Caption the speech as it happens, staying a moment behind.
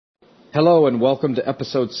Hello and welcome to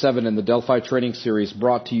episode 7 in the Delphi training series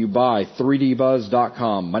brought to you by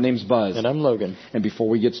 3dbuzz.com. My name's Buzz. And I'm Logan. And before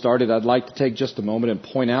we get started, I'd like to take just a moment and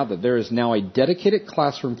point out that there is now a dedicated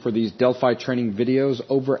classroom for these Delphi training videos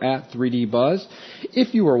over at 3dbuzz.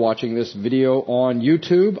 If you are watching this video on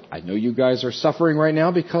YouTube, I know you guys are suffering right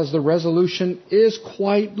now because the resolution is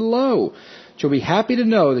quite low. But you'll be happy to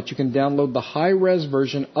know that you can download the high-res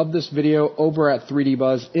version of this video over at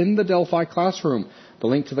 3dbuzz in the Delphi classroom. The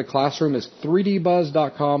link to the classroom is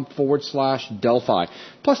 3dbuzz.com/Delphi.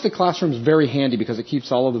 Plus, the classroom is very handy because it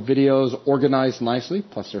keeps all of the videos organized nicely.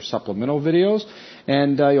 Plus, there's supplemental videos.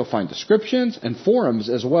 And you'll find descriptions and forums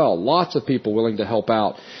as well. Lots of people willing to help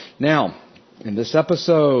out. Now, in this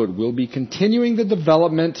episode, we'll be continuing the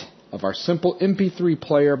development of our simple MP3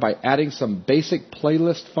 player by adding some basic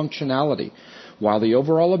playlist functionality. While the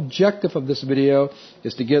overall objective of this video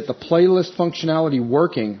is to get the playlist functionality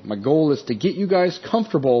working, my goal is to get you guys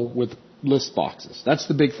comfortable with list boxes. That's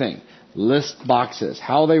the big thing. List boxes,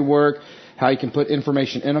 how they work, how you can put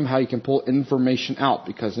information in them, how you can pull information out,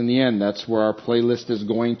 because in the end, that's where our playlist is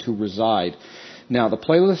going to reside. Now, the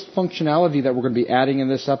playlist functionality that we're going to be adding in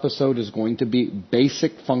this episode is going to be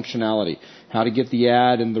basic functionality. How to get the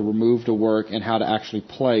add and the remove to work and how to actually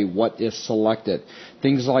play what is selected.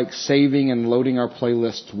 Things like saving and loading our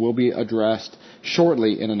playlists will be addressed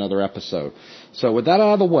shortly in another episode. So with that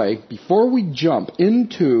out of the way, before we jump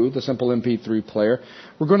into the simple MP3 player,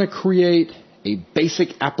 we're going to create a basic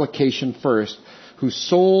application first whose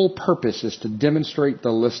sole purpose is to demonstrate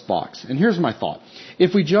the list box. And here's my thought.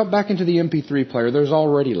 If we jump back into the MP3 player, there's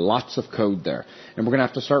already lots of code there. And we're going to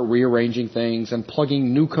have to start rearranging things and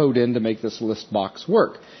plugging new code in to make this list box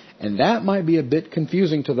work. And that might be a bit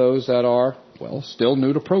confusing to those that are, well, still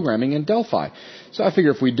new to programming in Delphi. So I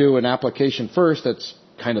figure if we do an application first that's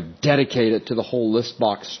kind of dedicated to the whole list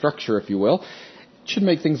box structure, if you will, it should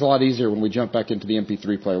make things a lot easier when we jump back into the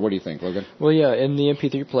MP3 player. What do you think, Logan? Well, yeah, in the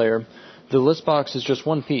MP3 player, the list box is just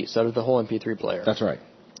one piece out of the whole MP3 player. That's right.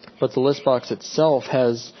 But the list box itself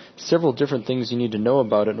has several different things you need to know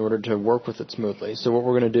about it in order to work with it smoothly. So what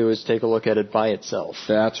we're going to do is take a look at it by itself.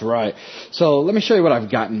 That's right. So let me show you what I've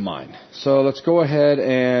got in mind. So let's go ahead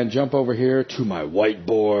and jump over here to my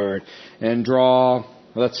whiteboard and draw.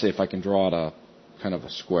 Let's see if I can draw it a kind of a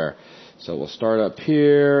square. So we'll start up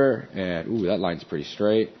here, and ooh, that line's pretty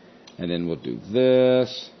straight. And then we'll do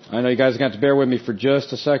this. I know you guys are going to have to bear with me for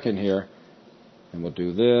just a second here. And we'll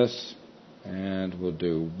do this. And we'll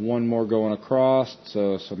do one more going across,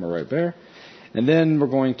 so somewhere right there. And then we're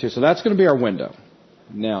going to, so that's going to be our window.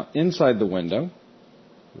 Now, inside the window,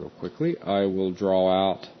 real quickly, I will draw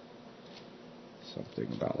out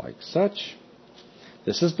something about like such.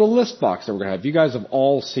 This is the list box that we're going to have. You guys have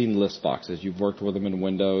all seen list boxes. You've worked with them in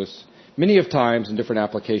Windows many of times in different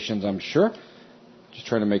applications, I'm sure. Just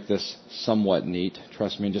trying to make this somewhat neat.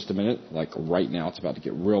 Trust me in just a minute. Like right now, it's about to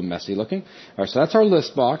get real messy looking. All right, so that's our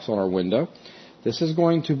list box on our window. This is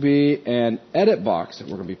going to be an edit box that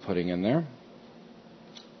we're going to be putting in there.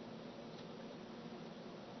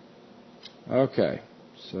 Okay,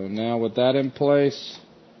 so now with that in place,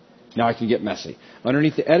 now I can get messy.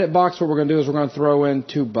 Underneath the edit box, what we're going to do is we're going to throw in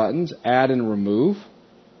two buttons, add and remove.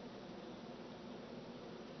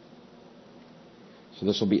 So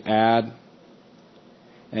this will be add.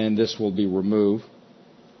 And this will be remove.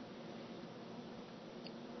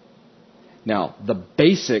 Now, the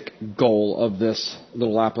basic goal of this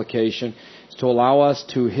little application is to allow us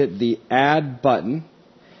to hit the add button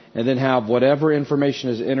and then have whatever information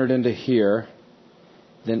is entered into here,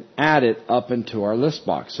 then add it up into our list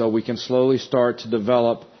box. So we can slowly start to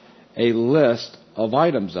develop a list of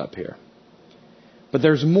items up here. But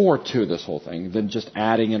there's more to this whole thing than just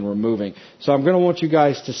adding and removing. So I'm going to want you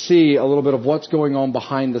guys to see a little bit of what's going on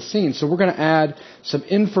behind the scenes. So we're going to add some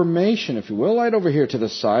information, if you will, right over here to the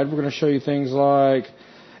side. We're going to show you things like,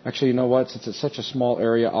 actually, you know what? Since it's such a small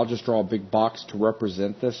area, I'll just draw a big box to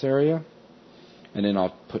represent this area. And then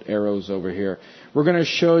I'll put arrows over here. We're going to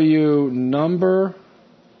show you number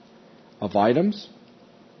of items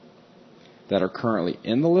that are currently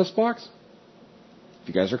in the list box. If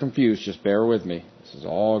you guys are confused, just bear with me. This is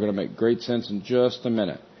all going to make great sense in just a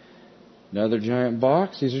minute. Another giant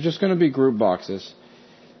box. These are just going to be group boxes.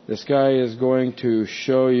 This guy is going to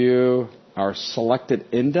show you our selected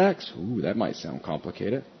index. Ooh, that might sound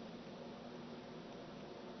complicated.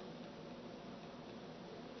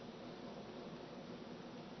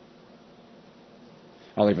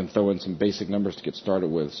 I'll even throw in some basic numbers to get started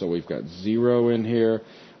with. So we've got 0 in here.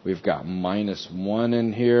 We've got -1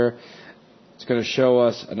 in here. It's going to show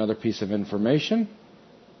us another piece of information.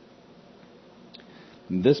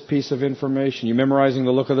 And this piece of information, you memorizing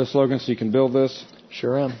the look of this, Logan, so you can build this?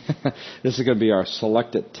 Sure am. This is going to be our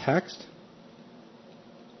selected text.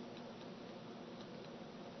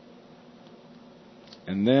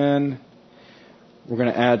 And then we're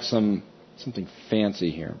going to add something fancy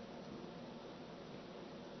here.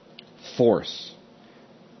 Force.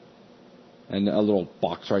 And a little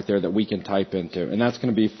box right there that we can type into. And that's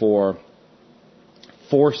going to be for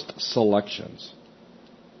forced selections.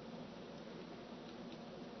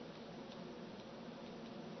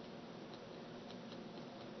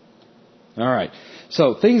 All right.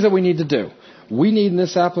 So things that we need to do. We need in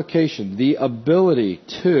this application the ability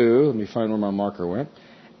to, let me find where my marker went,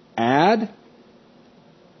 add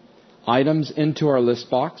items into our list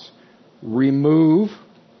box, remove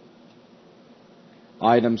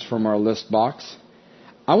items from our list box.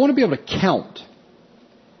 I want to be able to count.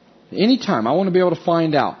 Anytime I want to be able to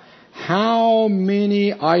find out how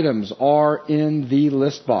many items are in the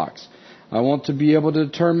list box. I want to be able to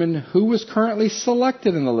determine who is currently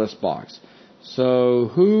selected in the list box. So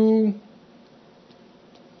who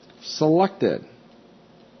selected?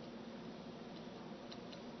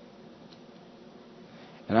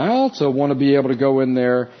 And I also want to be able to go in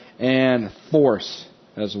there and force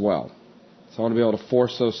as well. So I want to be able to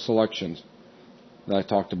force those selections that I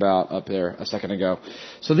talked about up there a second ago.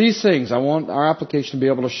 So these things, I want our application to be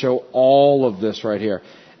able to show all of this right here.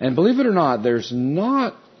 And believe it or not, there's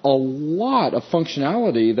not a lot of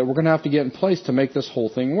functionality that we're going to have to get in place to make this whole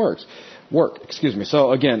thing work.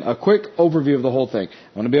 So again, a quick overview of the whole thing.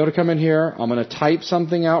 I'm going to be able to come in here. I'm going to type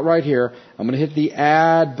something out right here. I'm going to hit the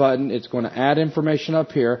add button. It's going to add information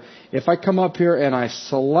up here. If I come up here and I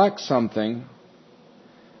select something,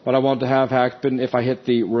 what I want to have happen if I hit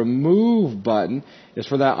the remove button is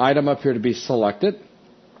for that item up here to be selected.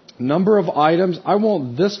 Number of items. I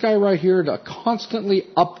want this guy right here to constantly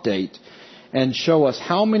update and show us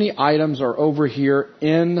how many items are over here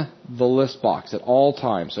in the list box at all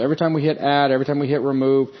times. So every time we hit add, every time we hit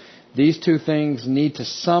remove, these two things need to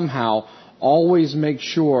somehow always make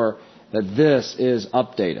sure that this is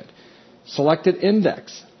updated. Selected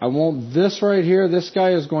index. I want this right here. This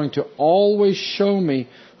guy is going to always show me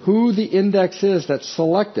who the index is that's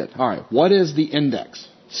selected. All right, what is the index?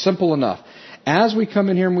 Simple enough. As we come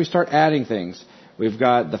in here and we start adding things, we've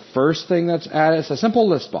got the first thing that's added. It's a simple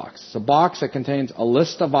list box. It's a box that contains a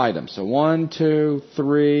list of items. So 1, 2,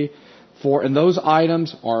 3, 4, and those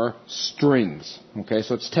items are strings. Okay,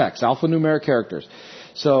 so it's text, alphanumeric characters.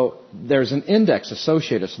 So there's an index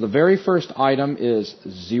associated. So the very first item is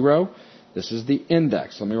 0. This is the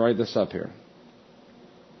index. Let me write this up here.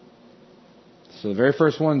 So the very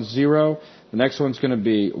first one's 0. The next one's going to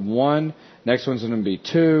be 1. Next one's going to be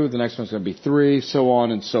 2. The next one's going to be 3, so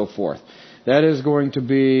on and so forth. That is going to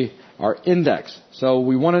be our index. So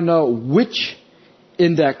we want to know which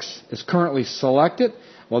index is currently selected.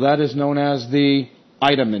 Well, that is known as the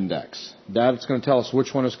item index. That's going to tell us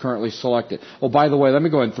which one is currently selected. Oh, by the way, let me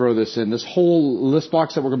go ahead and throw this in. This whole list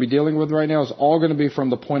box that we're going to be dealing with right now is all going to be from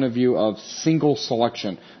the point of view of single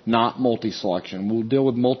selection, not multi-selection. We'll deal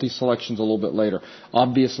with multi-selections a little bit later.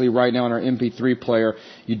 Obviously, right now in our MP3 player,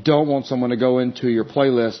 you don't want someone to go into your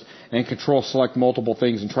playlist and control select multiple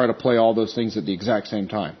things and try to play all those things at the exact same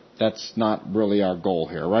time. That's not really our goal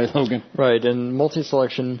here, right, Logan? Right, and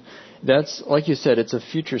multi-selection, that's, like you said, it's a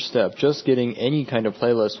future step. Just getting any kind of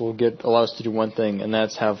playlist will allow us to do one thing, and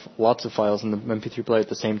that's have lots of files in the MP3 player at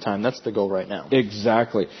the same time. That's the goal right now.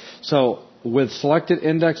 Exactly. So with selected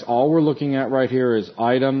index, all we're looking at right here is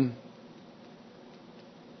item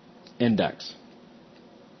index.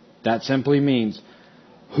 That simply means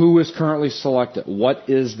who is currently selected. What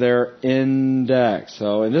is their index?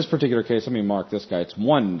 So in this particular case, let me mark this guy. It's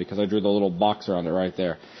 1 because I drew the little box around it right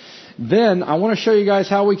there. Then I want to show you guys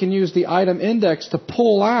how we can use the item index to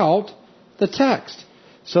pull out the text.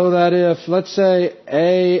 So that if, let's say,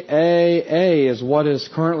 AAA is what is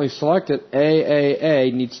currently selected,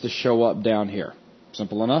 AAA needs to show up down here.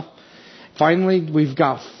 Simple enough. Finally, we've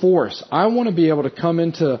got force. I want to be able to come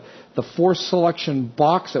into the force selection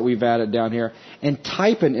box that we've added down here and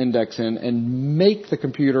type an index in and make the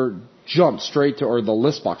computer jump straight to, or the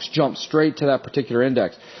list box jump straight to that particular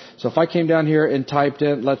index. So if I came down here and typed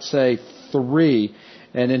in, let's say 3,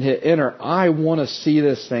 and then hit enter, I want to see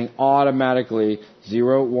this thing automatically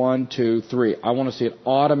 0, 1, 2, 3. I want to see it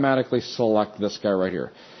automatically select this guy right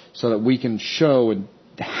here so that we can show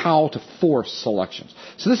how to force selections.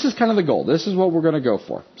 So this is kind of the goal. This is what we're going to go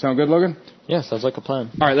for. Sound good, Logan? Yeah, sounds like a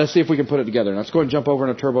plan. All right, let's see if we can put it together. Let's go ahead and jump over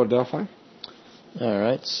into Turbo Delphi. All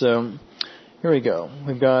right, so here we go.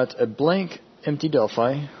 We've got a blank empty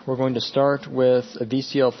Delphi. We're going to start with a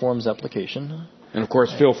VCL Forms application. And, of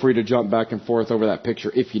course, feel free to jump back and forth over that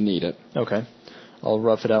picture if you need it. Okay. I'll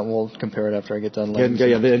rough it out, and we'll compare it after I get done. And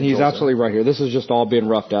he's absolutely right here. This is just all being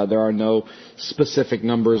roughed out. There are no specific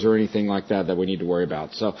numbers or anything like that we need to worry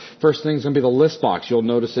about. So first thing is going to be the list box. You'll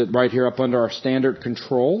notice it right here up under our standard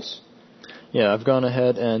controls. Yeah, I've gone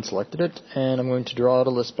ahead and selected it, and I'm going to draw out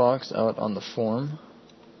a list box out on the form.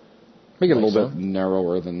 Make it a little bit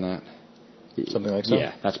narrower than that. Something like that?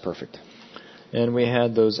 Yeah, that's perfect. And we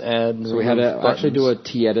had those add and so we had to actually do a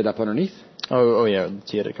T-edit up underneath. Oh yeah, the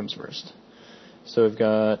T-edit comes first. So we've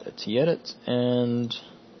got a T-edit, and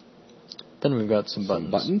then we've got some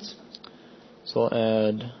buttons. So I'll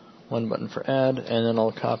add one button for add, and then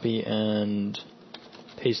I'll copy and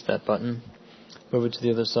paste that button, move it to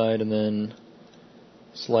the other side, and then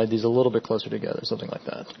slide these a little bit closer together, something like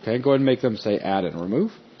that. Okay, go ahead and make them say add and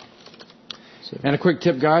remove. And a quick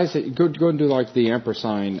tip, guys, go and do like the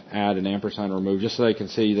ampersand add and ampersand remove, just so they can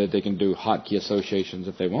see that they can do hotkey associations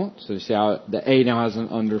if they want. So you see how the A now has an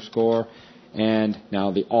underscore, and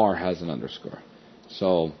now the R has an underscore.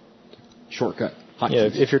 So, shortcut. Yeah,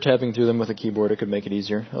 if you're tabbing through them with a keyboard, it could make it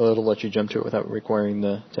easier. It'll let you jump to it without requiring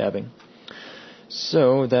the tabbing.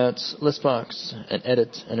 So that's listbox, an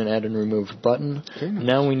edit, and an add and remove button. Okay, nice.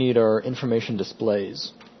 Now we need our information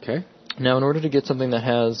displays. Okay. Now in order to get something that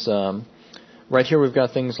has... right here we've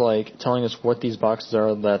got things like telling us what these boxes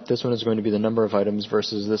are, that this one is going to be the number of items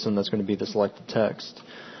versus this one that's going to be the selected text.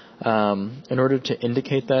 In order to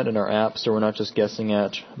indicate that in our app, so we're not just guessing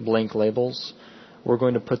at blank labels, we're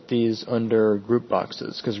going to put these under group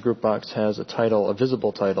boxes, because group box has a title, a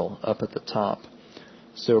visible title, up at the top.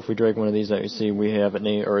 So if we drag one of these out, you see we have it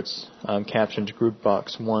named, or it's captioned group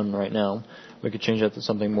box 1 right now. We could change that to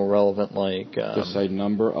something more relevant like... just say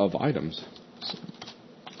number of items.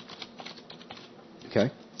 Okay.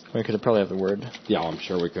 We could probably have the word. Yeah, I'm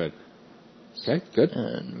sure we could. Okay, good.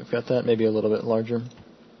 And we've got that, maybe a little bit larger.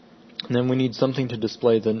 And then we need something to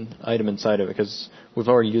display the item inside of it, because we've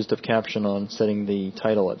already used up Caption on setting the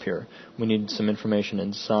title up here. We need some information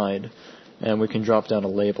inside, and we can drop down a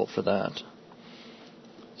label for that.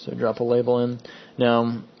 So drop a label in.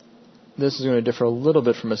 Now, this is going to differ a little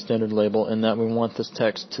bit from a standard label in that we want this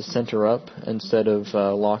text to center up instead of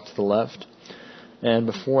lock to the left. And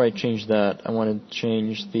before I change that, I want to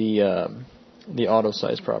change the auto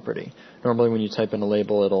size property. Normally when you type in a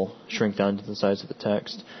label, it'll shrink down to the size of the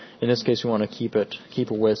text. In this case, we want to keep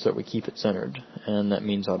a width so that we keep it centered, and that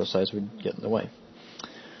means auto size would get in the way.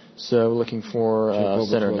 So looking for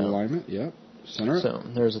center now. Alignment, yep. Center. So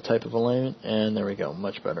there's a type of alignment, and there we go,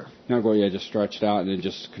 much better. Now just stretch it out and then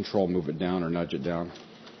just control move it down or nudge it down.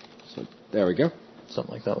 So there we go.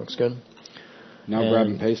 Something like that looks good. Now grab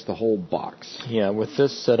and paste the whole box. Yeah, with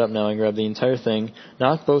this set up now, I grab the entire thing,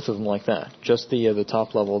 not both of them like that, just the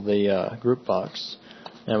top level, the group box,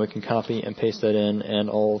 and we can copy and paste that in, and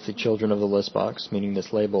all the children of the list box, meaning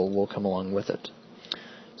this label, will come along with it.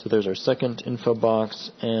 So there's our second info box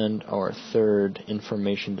and our third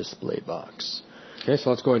information display box. Okay, so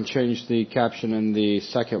let's go ahead and change the caption in the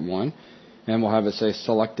second one, and we'll have it say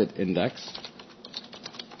selected index.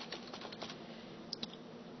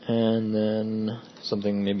 And then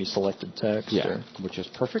something maybe selected text. Yeah, which is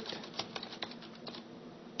perfect.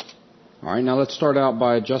 All right, now let's start out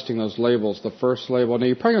by adjusting those labels. The first label, now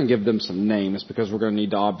you're probably going to give them some names because we're going to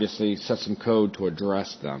need to obviously set some code to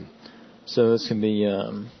address them. So this can be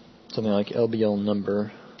something like LBL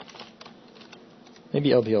number, maybe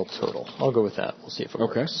LBL total. I'll go with that. We'll see if it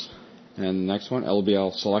works. Okay. And the next one,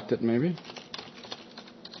 LBL selected maybe.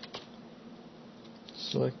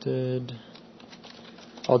 Selected.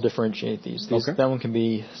 I'll differentiate these. Okay. That one can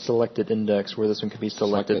be selected index, where this one can be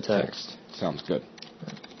selected text. Sounds good.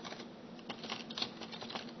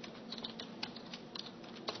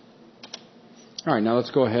 All right, now let's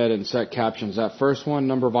go ahead and set captions. That first one,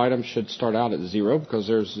 number of items, should start out at 0 because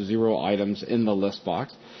there's 0 items in the list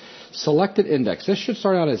box. Selected index. This should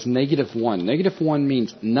start out as -1. -1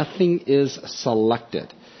 means nothing is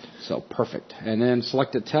selected. So perfect. And then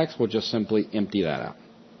selected text, we'll just simply empty that out.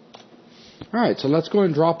 All right, so let's go ahead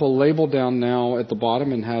and drop a label down now at the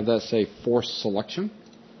bottom and have that say force selection.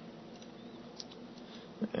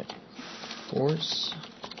 Force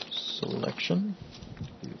selection.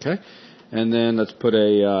 Okay. And then let's put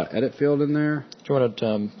a edit field in there. Do you want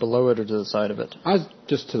it below it or to the side of it? I was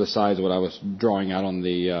just to the sides of what I was drawing out on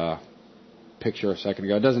the picture a second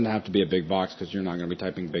ago. It doesn't have to be a big box because you're not going to be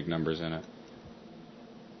typing big numbers in it.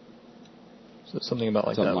 So something about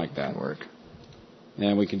like something that like that would work.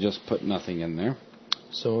 And we can just put nothing in there.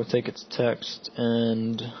 So we'll take its text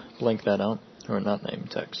and blank that out, or not name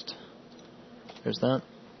text. There's that.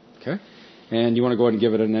 Okay. And you want to go ahead and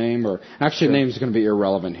give it a name, or actually, sure. Name is going to be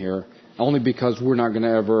irrelevant here. only because we're not going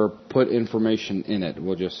to ever put information in it.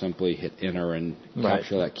 We'll just simply hit enter and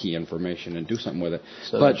capture that key information and do something with it.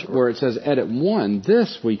 So but where it says edit 1,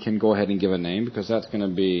 this we can go ahead and give a name because that's going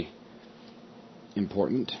to be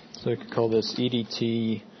important. So we could call this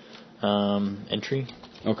EDT entry.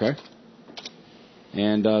 Okay.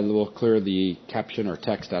 And we'll clear the caption or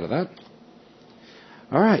text out of that.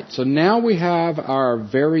 All right, so now we have our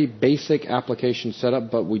very basic application set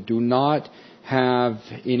up, but we do not have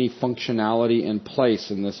any functionality in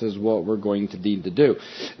place, and this is what we're going to need to do.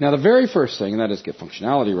 Now, the very first thing, and that is get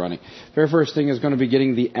functionality running, very first thing is going to be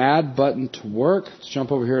getting the add button to work. Let's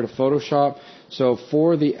jump over here to Photoshop. So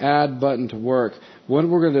for the add button to work, what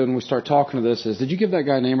we're going to do when we start talking to this is, did you give that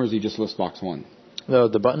guy a name or is he just list box 1? No,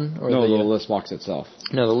 the button? Or no, the list box itself.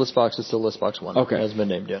 No, the list box is still list box 1. Okay. It hasn't been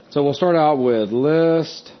named yet. So we'll start out with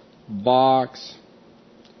list box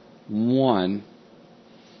 1.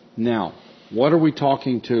 Now, what are we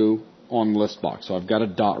talking to on list box? So I've got a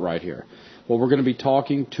dot right here. Well, we're going to be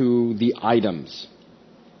talking to the items.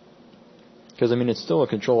 Because, I mean, it's still a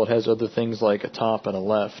control. It has other things like a top and a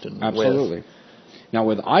left and Absolutely. width. Now,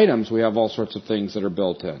 with items, we have all sorts of things that are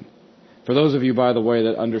built in. For those of you, by the way,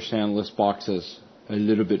 that understand list boxes a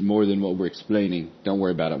little bit more than what we're explaining, don't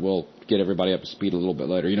worry about it. We'll get everybody up to speed a little bit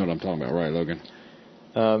later. You know what I'm talking about, right, Logan?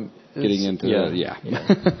 Getting into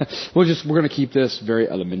we're going to keep this very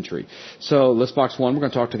elementary. So list box 1, we're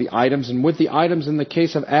going to talk to the items, and with the items, in the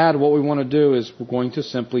case of add, what we want to do is we're going to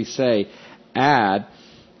simply say add,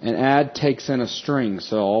 and add takes in a string.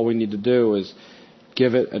 So all we need to do is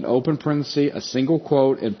give it an open parenthesis, a single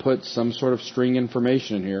quote, and put some sort of string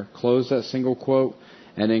information in here. Close that single quote,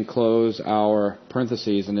 and then close our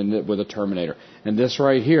parentheses, and end it with a terminator. And this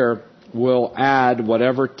right here will add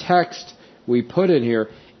whatever text we put in here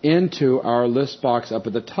into our list box up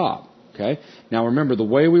at the top. Okay. Now remember, the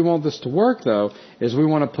way we want this to work, though, is we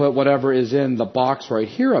want to put whatever is in the box right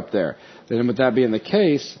here up there. Then with that being the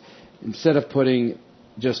case, instead of putting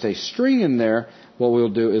just a string in there, what we'll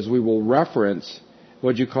do is we will reference,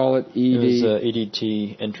 what'd you call it?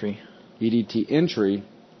 EDT entry. EDT entry.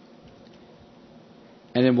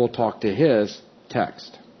 And then we'll talk to his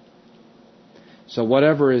text. So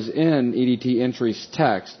whatever is in EDT entry's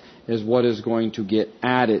text is what is going to get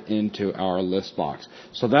added into our list box.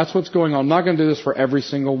 So that's what's going on. I'm not going to do this for every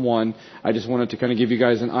single one. I just wanted to kind of give you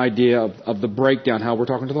guys an idea of the breakdown, how we're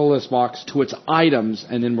talking to the list box, to its items,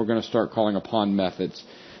 and then we're going to start calling upon methods.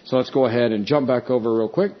 So let's go ahead and jump back over real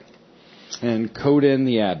quick and code in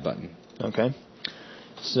the add button. Okay.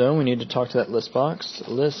 So we need to talk to that list box.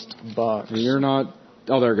 List box. You're not...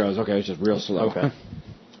 Oh, there it goes. Okay, it's just real slow. Okay.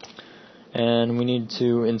 And we need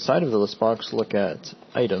to, inside of the list box, look at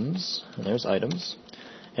items. And there's items.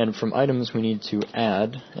 And from items, we need to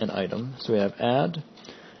add an item. So we have add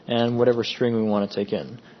and whatever string we want to take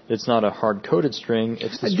in. It's not a hard-coded string.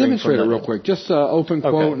 It's the string demonstrate from it real quick. Just open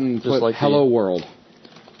quote and put like hello world.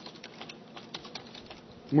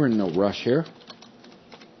 We're in no rush here.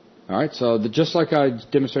 All right, so just like I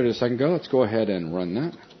demonstrated a second ago, let's go ahead and run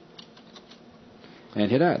that. And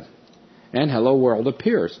hit add. And hello world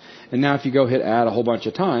appears. And now if you go hit add a whole bunch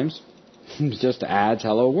of times, it just adds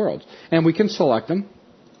hello world. And we can select them.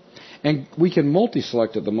 And we can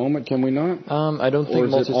multi-select at the moment, can we not? I don't think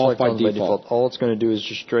multi-select by default. All it's going to do is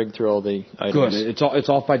just drag through all the items. Good. It's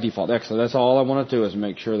off by default. Excellent. That's all I want to do is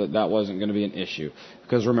make sure that wasn't going to be an issue.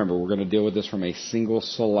 Because remember, we're going to deal with this from a single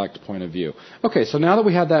select point of view. Okay, so now that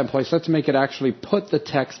we have that in place, let's make it actually put the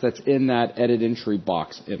text that's in that edit entry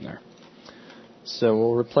box in there. So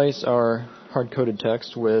we'll replace our hard-coded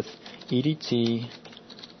text with EDT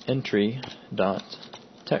entry.text.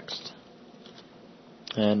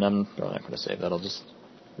 And I'm not going to save that. I'll just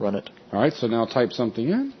run it. All right, so now type something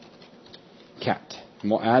in. Cat. And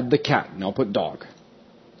we'll add the cat. And I'll put dog.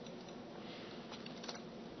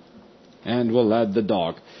 And we'll add the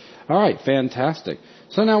dog. All right, fantastic.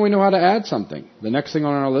 So now we know how to add something. The next thing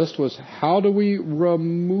on our list was how do we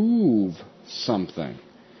remove something?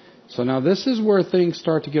 So now this is where things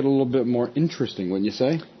start to get a little bit more interesting, wouldn't you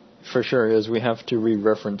say? For sure, is we have to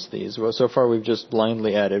re-reference these. Well, so far we've just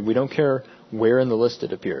blindly added. We don't care where in the list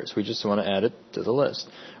it appears. We just want to add it to the list.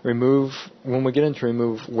 Remove, when we get into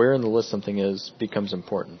remove, where in the list something is becomes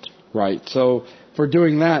important. Right. So for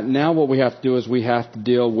doing that, now what we have to do is we have to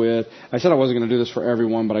deal with, I said I wasn't going to do this for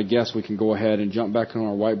everyone, but I guess we can go ahead and jump back on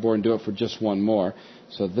our whiteboard and do it for just one more.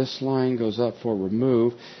 So this line goes up for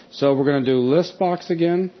remove. So we're going to do list box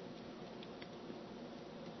again.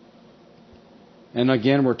 And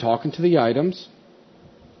again, we're talking to the items.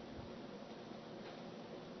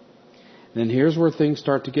 Then here's where things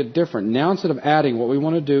start to get different. Now instead of adding, what we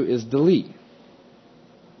want to do is delete.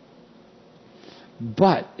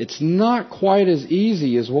 But it's not quite as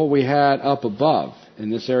easy as what we had up above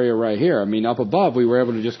in this area right here. I mean, up above, we were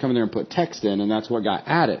able to just come in there and put text in, and that's what got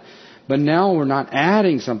added. But now we're not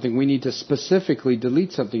adding something. We need to specifically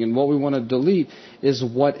delete something. And what we want to delete is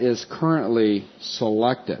what is currently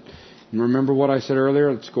selected. And remember what I said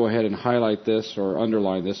earlier? Let's go ahead and highlight this or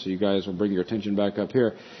underline this so you guys will bring your attention back up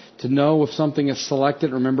here. To know if something is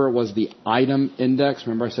selected, remember it was the item index.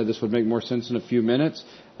 Remember I said this would make more sense in a few minutes?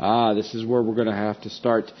 This is where we're going to have to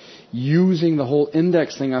start using the whole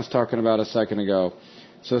index thing I was talking about a second ago.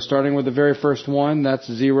 So starting with the very first one,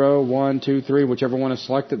 that's 0, 1, 2, 3, whichever one is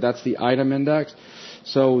selected, that's the item index.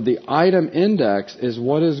 So the item index is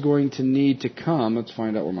what is going to need to come. Let's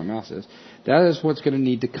find out where my mouse is. That is what's going to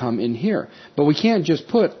need to come in here. But we can't just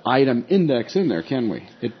put item index in there, can we?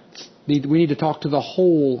 We need to talk to the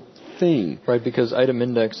whole thing. Right, because item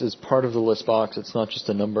index is part of the list box. It's not just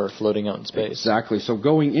a number floating out in space. Exactly. So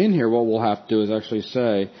going in here, what we'll have to do is actually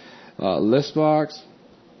say list box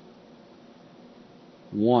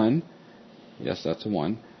 1, yes, that's a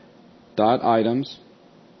 1, dot items,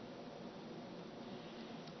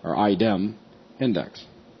 or item index.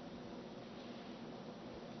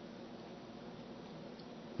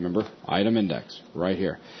 Remember, item index, right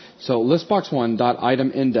here. So listbox1 dot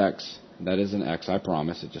item index, that is an X, I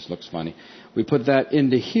promise, it just looks funny. We put that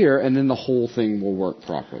into here, and then the whole thing will work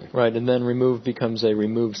properly. Right, and then remove becomes a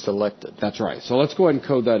remove selected. That's right. So let's go ahead and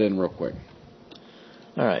code that in real quick.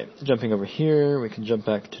 All right, jumping over here, we can jump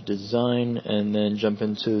back to design and then jump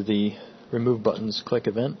into the remove buttons click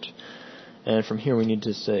event. And from here we need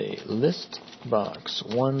to say list box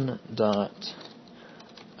 1 dot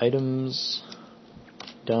items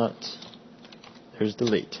dot, there's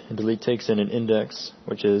delete. And delete takes in an index,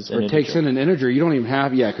 which is an integer. It takes in an integer. You don't even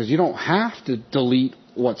have, because you don't have to delete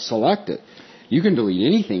what's selected. You can delete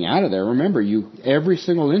anything out of there. Remember, every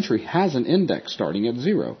single entry has an index starting at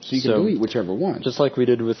 0. So you can delete whichever one. Just like we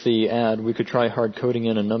did with the add, we could try hard coding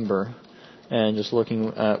in a number and just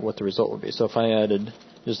looking at what the result would be. So if I added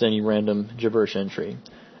just any random gibberish entry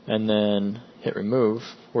and then hit remove,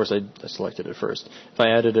 of course I selected it first. If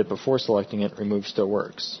I added it before selecting it, remove still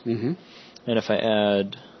works. Mm-hmm. And if I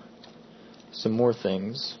add some more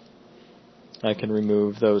things, I can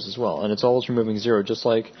remove those as well. And it's always removing 0, just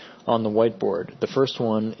like on the whiteboard. The first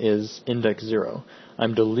one is index 0.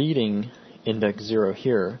 I'm deleting index 0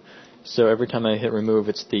 here. So every time I hit remove,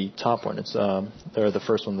 it's the top one. It's the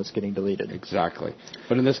first one that's getting deleted. Exactly.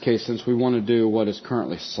 But in this case, since we want to do what is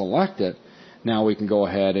currently selected, now we can go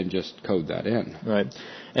ahead and just code that in. Right.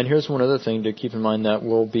 And here's one other thing to keep in mind that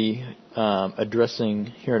we'll be addressing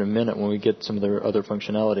here in a minute when we get some of the other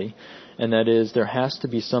functionality. And that is there has to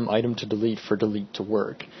be some item to delete for delete to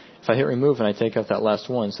work. If I hit remove and I take out that last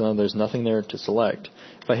one, so now there's nothing there to select.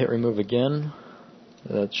 If I hit remove again,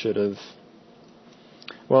 that should have...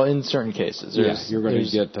 Well, in certain cases. You're going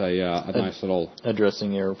to get a nice little...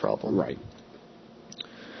 addressing error problem. Right.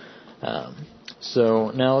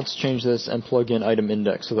 So now let's change this and plug in item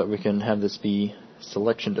index so that we can have this be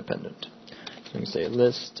selection dependent. So we can say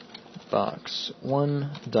list box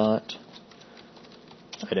 1 dot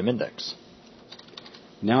item index.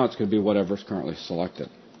 Now it's going to be whatever's currently selected.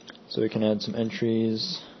 So we can add some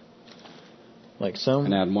entries like so.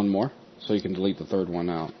 And add one more, so you can delete the third one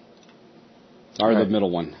out. Or the middle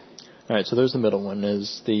one. All right, so there's the middle one,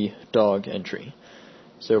 is the dog entry.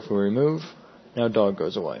 So if we remove, now dog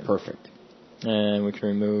goes away. Perfect. And we can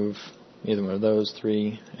remove either one of those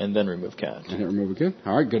 3, and then remove cat. And hit remove again.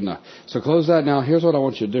 All right, good enough. So close that. Now here's what I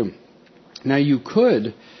want you to do. Now you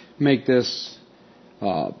could make this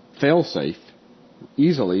fail-safe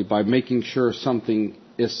easily by making sure something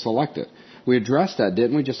is selected. We addressed that,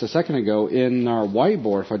 didn't we, just a second ago in our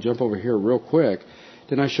whiteboard. If I jump over here real quick,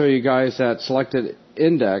 didn't I show you guys that selected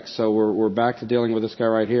index? So we're back to dealing with this guy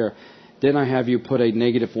right here. Didn't I have you put a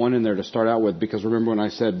 -1 in there to start out with? Because remember when I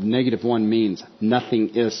said -1 means nothing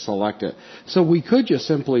is selected. So we could just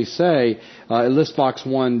simply say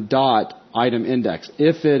listbox1 dot item index.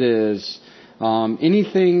 If it is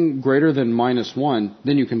anything greater than -1,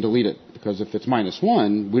 then you can delete it. Because if it's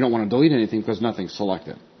 -1, we don't want to delete anything because nothing's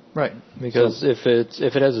selected. Right. Because if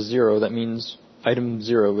it has a 0, that means item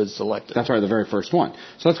 0 is selected. That's right, the very first one.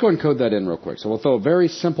 So let's go ahead and code that in real quick. So we'll throw a very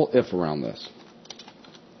simple if around this.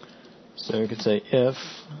 So we could say if,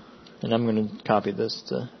 and I'm going to copy this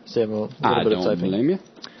to save a little bit of typing. I don't blame you.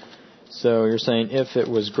 So you're saying if it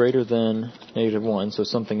was greater than -1, so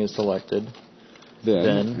something is selected,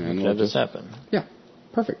 then we can have this happen. Yeah,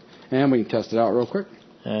 perfect. And we can test it out real quick.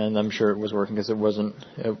 And I'm sure it was working because it wasn't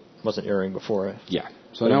erroring before. Yeah.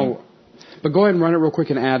 So now, but go ahead and run it real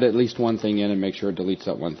quick and add at least one thing in and make sure it deletes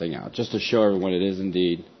that one thing out, just to show everyone it is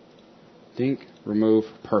indeed. Dink. remove,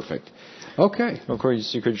 perfect. Okay. Of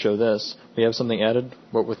course, you could show this. We have something added,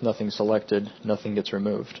 but with nothing selected, nothing gets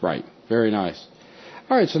removed. Right. Very nice.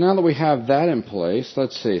 All right, so now that we have that in place,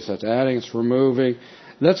 let's see. So it's adding, it's removing.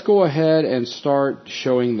 Let's go ahead and start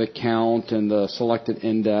showing the count and the selected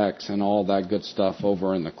index and all that good stuff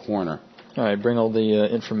over in the corner. All right, bring all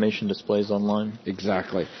the information displays online.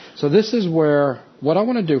 Exactly. So this is where, what I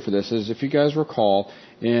want to do for this is, if you guys recall,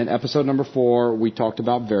 in episode number 4, we talked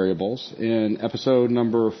about variables. In episode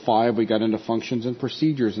number 5, we got into functions and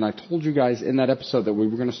procedures. And I told you guys in that episode that we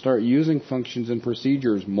were going to start using functions and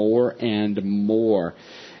procedures more and more.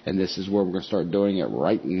 And this is where we're going to start doing it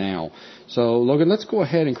right now. So, Logan, let's go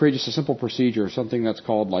ahead and create just a simple procedure, something that's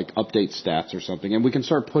called like update stats or something. And we can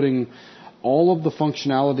start putting all of the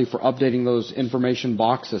functionality for updating those information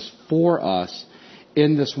boxes for us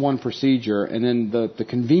in this one procedure. And then the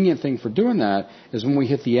convenient thing for doing that is when we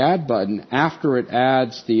hit the add button, after it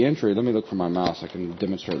adds the entry, let me look for my mouse. I can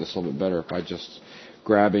demonstrate this a little bit better by just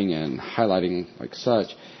grabbing and highlighting like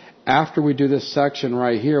such. After we do this section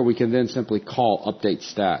right here, we can then simply call update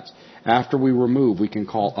stats. After we remove, we can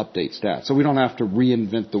call update stats. So we don't have to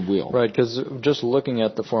reinvent the wheel. Right, because just looking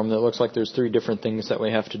at the form, it looks like there's 3 different things that we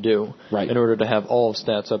have to do in order to have all of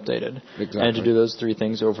stats updated. Exactly. And to do those 3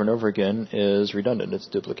 things over and over again is redundant. It's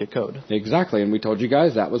duplicate code. Exactly, and we told you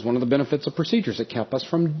guys that was one of the benefits of procedures. It kept us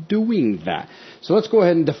from doing that. So let's go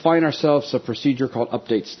ahead and define ourselves a procedure called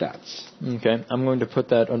update stats. Okay, I'm going to put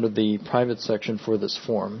that under the private section for this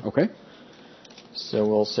form. Okay. So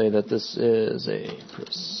we'll say that this is a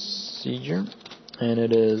procedure, and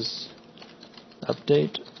it is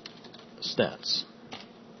update stats.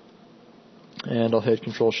 And I'll hit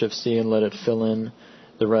Control-Shift-C and let it fill in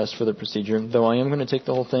the rest for the procedure, though I am going to take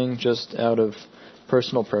the whole thing just out of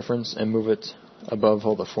personal preference and move it above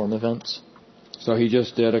all the form events. So he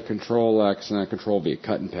just did a Control-X and a Control-V,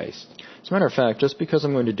 cut and paste. As a matter of fact, just because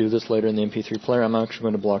I'm going to do this later in the MP3 player, I'm actually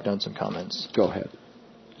going to block down some comments. Go ahead.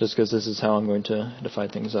 Just because this is how I'm going to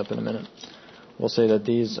divide things up in a minute. We'll say that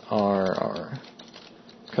these are our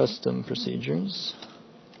custom procedures.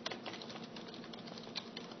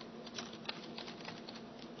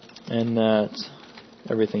 And that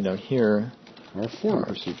everything down here are form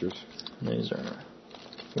procedures. These are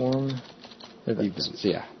form events.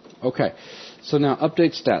 Yeah. Okay. So now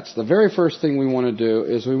update stats. The very first thing we want to do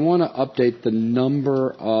is we want to update the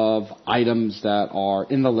number of items that are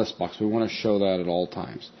in the list box. We want to show that at all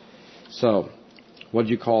times. So what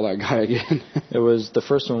did you call that guy again? It was, the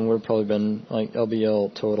first one would have probably been like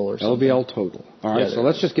LBL total or something. LBL total. All right, so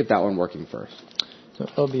let's just get that one working first. So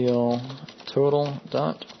LBL total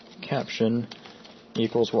dot caption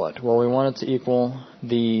equals what? Well, we want it to equal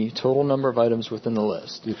the total number of items within the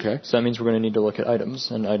list. Okay. So that means we're going to need to look at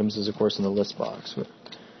items, and items is, of course, in the list box.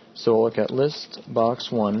 So we'll look at list box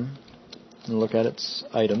 1 and look at its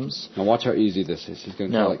items. Now watch how easy this is. He's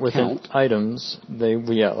going to call it within count. Items,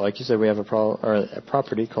 like you said, we have a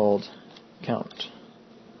property called count.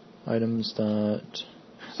 Items dot.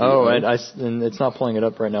 Oh, and it's not pulling it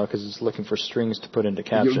up right now because it's looking for strings to put into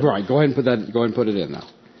caption. Right. Go ahead and put that. Go ahead and put it in now.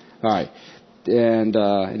 All right. And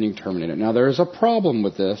you can terminate it. Now there is a problem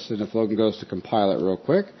with this, and if Logan goes to compile it real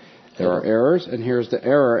quick, there are errors, and here's the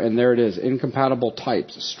error, and there it is: incompatible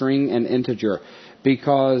types, string and integer,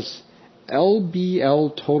 because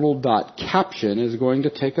LBL total.caption is going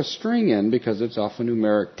to take a string in because it's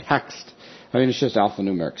alphanumeric text. I mean, it's just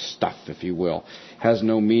alphanumeric stuff, if you will. Has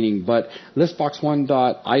no meaning. But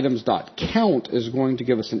listbox1.items.count is going to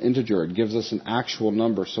give us an integer. It gives us an actual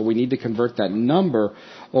number. So we need to convert that number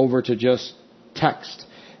over to just text.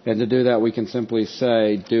 And to do that, we can simply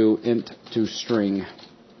say do int to string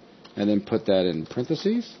and then put that in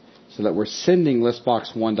parentheses so that we're sending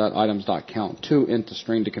listbox1.items.count to int to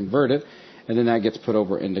string to convert it. And then that gets put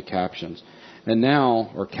over into captions. And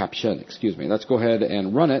now, or caption, excuse me. Let's go ahead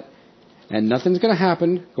and run it. And nothing's going to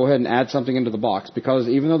happen. Go ahead and add something into the box because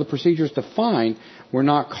even though the procedure is defined, we're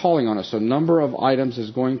not calling on it. So number of items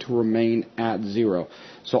is going to remain at 0.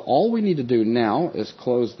 So all we need to do now is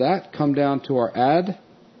close that, come down to our add.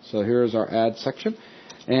 So here's our add section.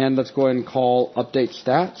 And let's go ahead and call update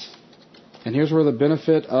stats. And here's where the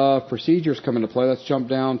benefit of procedures come into play. Let's jump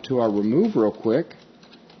down to our remove real quick.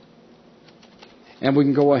 And we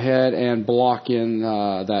can go ahead and block in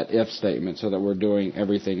that if statement so that we're doing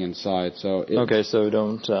everything inside. So okay, so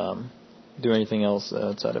don't do anything else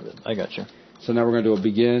outside of it. I got you. So now we're going to do a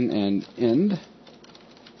begin and end.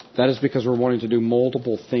 That is because we're wanting to do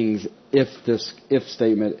multiple things if this if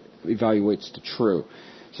statement evaluates to true.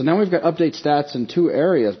 So now we've got update stats in 2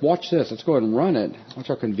 areas. Watch this. Let's go ahead and run it. Watch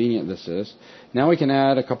how convenient this is. Now we can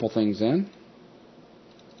add a couple things in.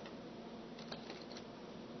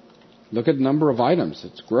 Look at the number of items.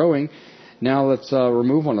 It's growing. Now let's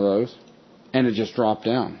remove one of those, and it just dropped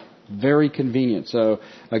down. Very convenient. So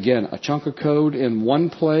again, a chunk of code in one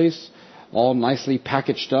place, all nicely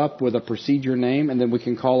packaged up with a procedure name, and then we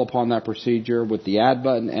can call upon that procedure with the add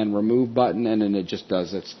button and remove button, and then it just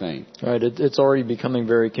does its thing. Right. It's already becoming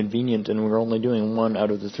very convenient, and we're only doing one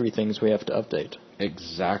out of the 3 things we have to update.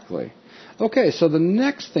 Exactly. Okay, so the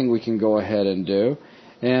next thing we can go ahead and do,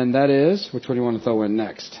 and that is, which one do you want to throw in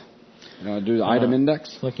next? You want to do the item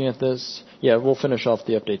index? Looking at this, yeah, we'll finish off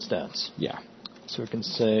the update stats. Yeah. So we can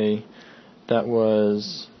say that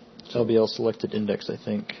was LBL selected index, I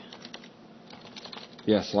think.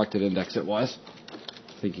 Yeah, selected index it was.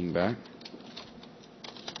 Thinking back.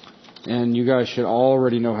 And you guys should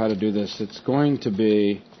already know how to do this. It's going to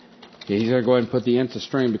be, he's going to go ahead and put the int to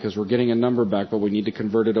string because we're getting a number back, but we need to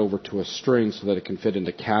convert it over to a string so that it can fit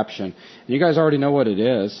into caption. And you guys already know what it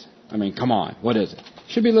is. I mean, come on, what is it? It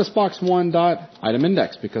should be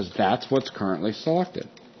listbox1.itemIndex because that's what's currently selected.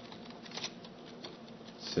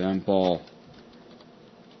 Simple.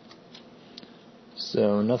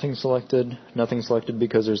 So nothing selected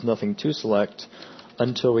because there's nothing to select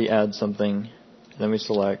until we add something, then we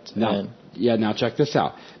select. Now check this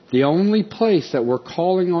out. The only place that we're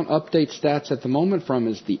calling on update stats at the moment from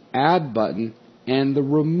is the add button and the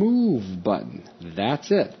remove button. That's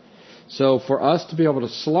it. So for us to be able to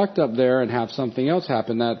select up there and have something else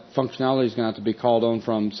happen, that functionality is going to have to be called on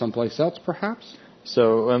from someplace else, perhaps?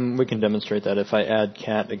 So we can demonstrate that. If I add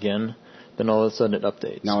cat again, then all of a sudden it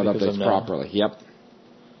updates. Now it updates properly. Yep.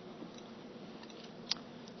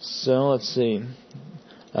 So let's see. Do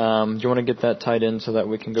you want to get that tied in so that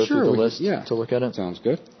we can go through the list to look at it? Sounds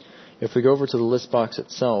good. If we go over to the list box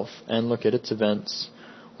itself and look at its events,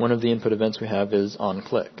 one of the input events we have is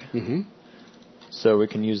onClick. Mm-hmm. So we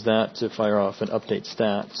can use that to fire off and update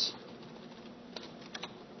stats.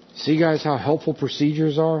 See, guys, how helpful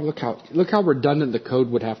procedures are? Look how redundant the code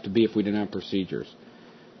would have to be if we didn't have procedures.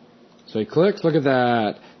 So he clicks, look at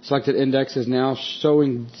that. Selected index is now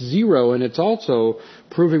showing 0, and it's also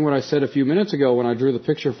proving what I said a few minutes ago when I drew the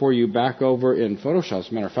picture for you back over in Photoshop. As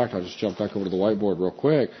a matter of fact, I'll just jump back over to the whiteboard real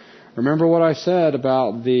quick. Remember what I said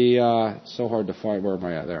about the, so hard to find, where am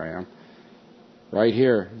I at? There I am. Right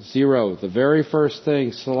here, 0. The very first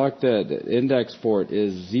thing selected, index for it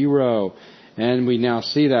is 0. And we now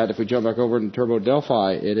see that if we jump back over in Turbo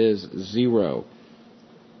Delphi, it is 0.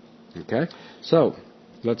 Okay? So,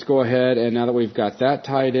 let's go ahead, and now that we've got that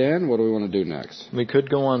tied in, what do we want to do next? We could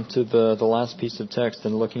go on to the last piece of text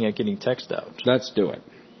and looking at getting text out. Let's do it.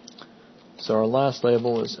 So our last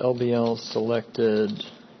label is LBL selected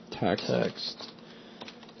text.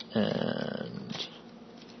 And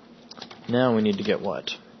now we need to get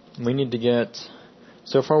what? We need to get,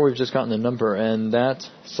 so far we've just gotten the number, and that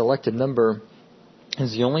selected number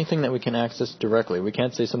is the only thing that we can access directly. We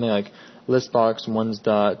can't say something like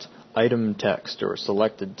listbox1's.item text or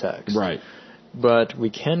selected text. Right. But we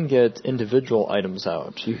can get individual items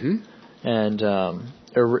out, and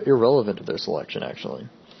irrelevant to their selection, actually.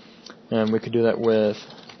 And we could do that with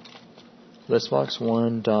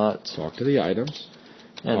listbox1. Talk to the items.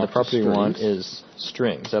 And the property we want is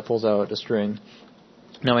strings. That pulls out a string.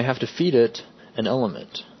 Now we have to feed it an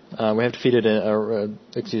element. We have to feed it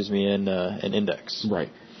an index.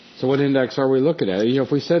 Right. So what index are we looking at? You know,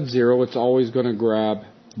 if we said 0, it's always going to grab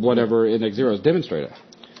whatever index 0 is. Demonstrate it.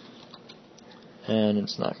 And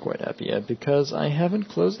it's not quite happy yet because I haven't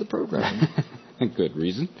closed the program. Good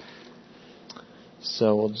reason.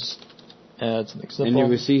 So we'll just add something simple. And you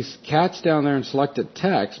can see cat's down there and selected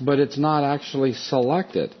text, but it's not actually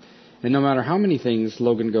selected. And no matter how many things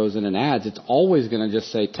Logan goes in and adds, it's always going to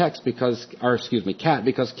just say text because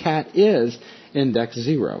cat is index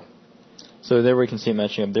 0. So there we can see it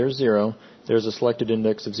matching up. There's 0. There's a selected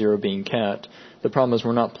index of 0 being cat. The problem is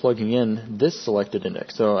we're not plugging in this selected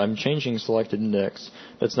index. So I'm changing selected index.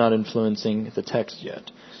 That's not influencing the text yet.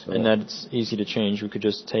 So, and that's easy to change. We could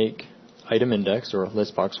just take item index or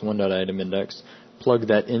listbox1.item index, plug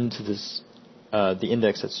that into this the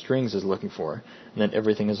index that strings is looking for, and then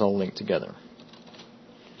everything is all linked together.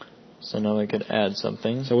 So now I could add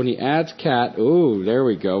something. So when he adds cat, ooh, there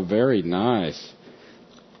we go, very nice.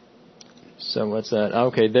 So what's that?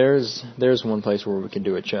 Okay, there's one place where we can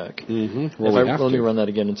do a check. Mm-hmm. Let me run that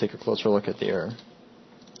again and take a closer look at the error.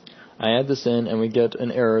 I add this in, and we get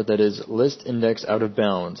an error that is list index out of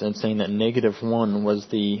bounds, and saying that -1 was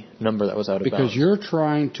the number that was out of bounds. Because you're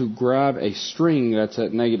trying to grab a string that's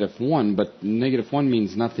at -1, but -1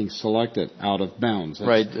 means nothing selected out of bounds.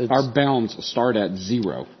 Right. Our bounds start at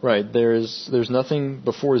 0. Right. There's nothing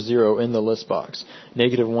before 0 in the list box.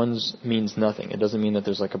 -1 means nothing. It doesn't mean that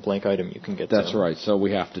there's like a blank item you can get to. That's right. So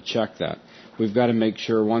we have to check that. We've got to make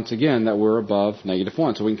sure, once again, that we're above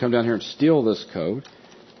 -1. So we can come down here and steal this code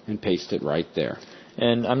and paste it right there.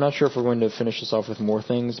 And I'm not sure if we're going to finish this off with more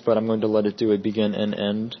things, but I'm going to let it do a begin and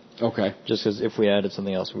end. Okay. Just because if we added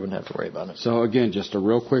something else, we wouldn't have to worry about it. So again, just a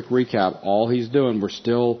real quick recap. All he's doing, we're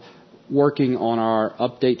still working on our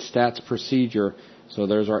update stats procedure. So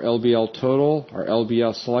there's our LBL total, our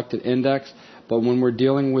LBL selected index. But when we're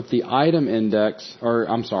dealing with the item index, or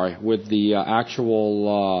I'm sorry, with the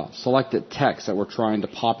actual selected text that we're trying to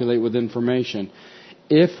populate with information,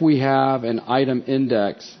 if we have an item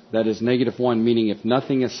index that is -1, meaning if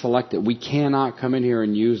nothing is selected, we cannot come in here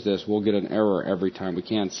and use this. We'll get an error every time. We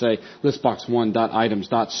can't say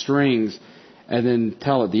listbox1.items.strings and then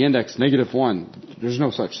tell it the index -1. There's no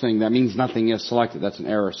such thing. That means nothing is selected. That's an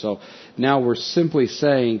error. So now we're simply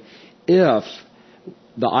saying if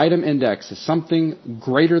the item index is something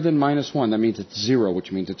greater than -1, that means it's 0,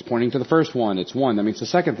 which means it's pointing to the first one. It's 1, that means the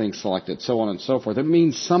second thing's selected, so on and so forth. It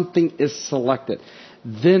means something is selected.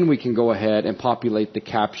 Then we can go ahead and populate the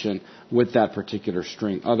caption with that particular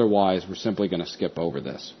string. Otherwise, we're simply going to skip over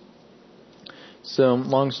this. So,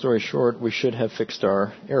 long story short, we should have fixed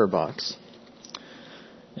our error box.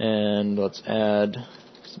 And let's add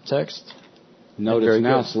some text. Notice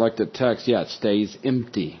now selected text, it stays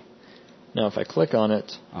empty. Now if I click on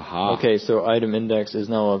it, Aha. Okay, so item index is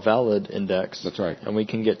now a valid index. That's right. And we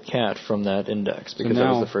can get cat from that index because so that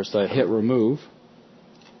was the first item. Hit remove.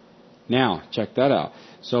 Now, check that out.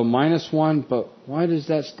 So -1, but why does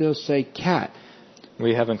that still say cat?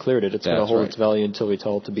 We haven't cleared it. It's going to hold its value until we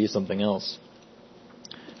tell it to be something else.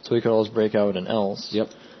 So we could always break out an else. Yep.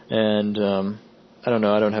 And I don't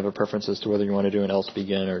know. I don't have a preference as to whether you want to do an else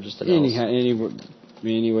begin or just an else.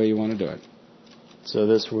 Any way you want to do it. So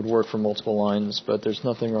this would work for multiple lines, but there's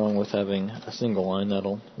nothing wrong with having a single line.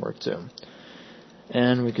 That'll work too.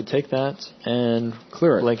 And we could take that and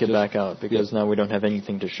clear it. Blank it back out because now we don't have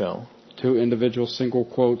anything to show. 2 individual single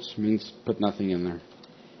quotes means put nothing in there.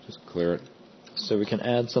 Just clear it. So we can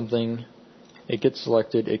add something. It gets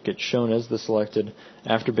selected. It gets shown as the selected.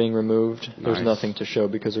 After being removed, there's nothing to show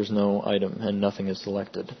because there's no item and nothing is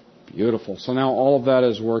selected. Beautiful. So now all of that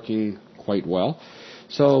is working quite well.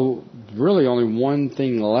 So really only one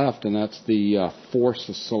thing left, and that's the force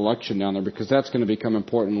selection down there, because that's going to become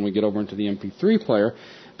important when we get over into the MP3 player,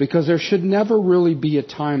 because there should never really be a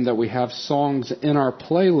time that we have songs in our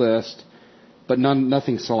playlist but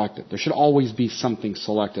nothing selected. There should always be something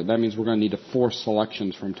selected. That means we're going to need to force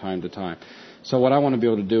selections from time to time. So what I want to be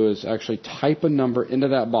able to do is actually type a number into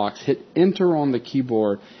that box, hit enter on the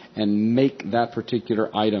keyboard, and make that particular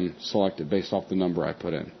item selected based off the number I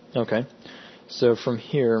put in. Okay. So from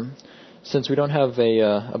here, since we don't have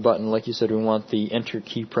a button, like you said, we want the enter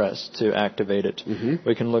key press to activate it. Mm-hmm.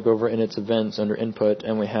 We can look over in its events under input,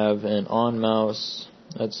 and we have an on mouse,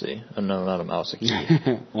 let's see, no, not a mouse, a key.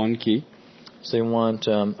 On key. So you want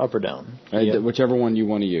up or down? Whichever one you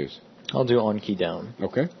want to use. I'll do on key down.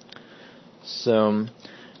 Okay. So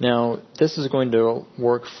now this is going to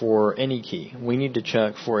work for any key. We need to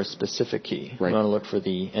check for a specific key. Right. We want to look for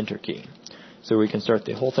the enter key. So we can start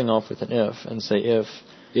the whole thing off with an if and say if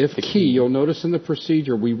the key, you'll notice in the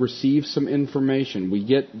procedure we receive some information. We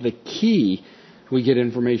get the key, we get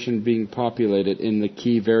information being populated in the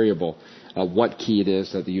key variable, what key it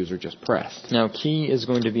is that the user just pressed. Now key is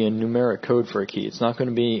going to be a numeric code for a key. It's not going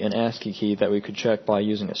to be an ASCII key that we could check by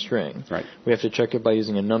using a string. Right. We have to check it by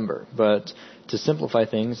using a number. But to simplify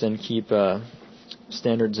things and keep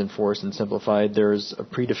standards in force and simplified, there's a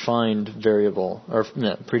predefined variable, or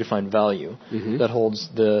predefined value that holds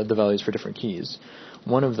the values for different keys.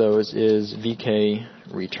 One of those is VK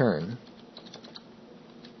return.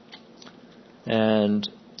 And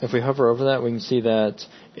if we hover over that, we can see that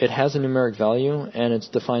it has a numeric value and it's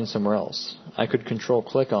defined somewhere else. I could control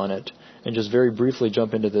click on it and just very briefly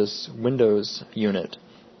jump into this Windows unit,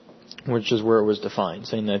 which is where it was defined,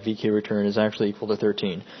 saying that VK return is actually equal to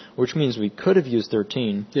 13, which means we could have used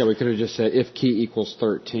 13. Yeah, we could have just said if key equals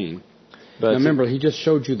 13. But now remember, he just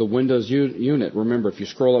showed you the Windows unit. Remember, if you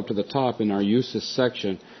scroll up to the top in our uses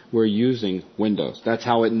section, we're using Windows. That's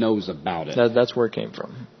how it knows about it. That's where it came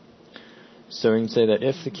from. So we can say that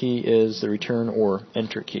if the key is the return or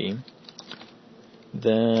enter key,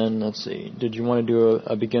 then let's see. Did you want to do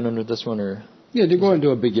a begin under this one, or? Yeah, go ahead and do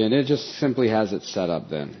a begin. It just simply has it set up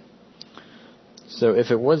then. So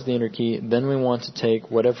if it was the enter key, then we want to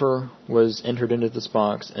take whatever was entered into this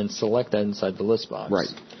box and select that inside the list box. Right.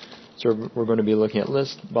 So we're going to be looking at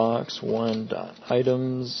list box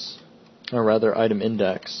 1.items, or rather item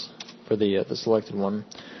index for the selected one.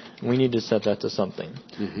 We need to set that to something.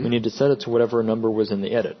 We need to set it to whatever number was in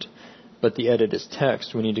the edit. But the edit is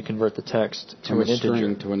text. We need to convert the text to an integer.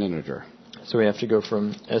 String to an integer. So we have to go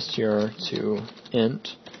from str to int,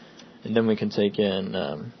 and then we can take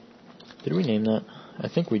in. Did we name that? I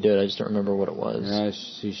think we did. I just don't remember what it was. Yeah,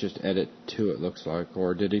 he's just edit 2, it looks like.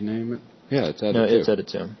 Or did he name it? Yeah, it's edit 2. No, it's edit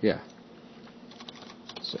 2. Yeah.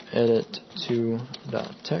 So edit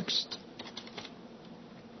 2.text.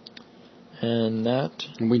 And that.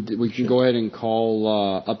 And we can go ahead and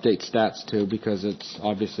call update stats too, because it's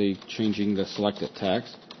obviously changing the selected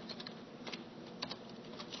text.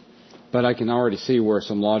 But I can already see where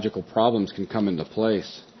some logical problems can come into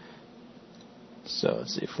place. So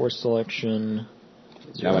let's see, for selection.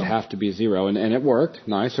 0. That would have to be 0, and it worked.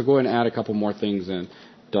 Nice. So go ahead and add a couple more things in.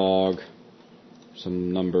 Dog,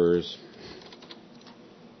 some numbers.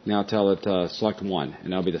 Now tell it select 1,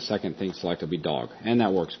 and that'll be the second thing selected. Will be dog, and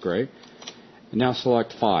that works great. And now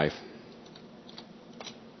select 5.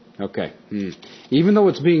 Okay. Even though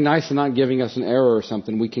it's being nice and not giving us an error or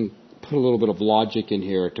something, we can put a little bit of logic in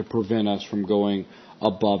here to prevent us from going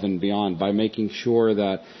above and beyond by making sure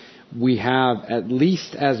that we have at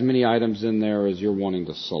least as many items in there as you're wanting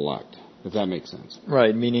to select, if that makes sense.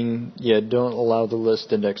 Right, meaning, don't allow the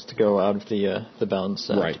list index to go out of the bound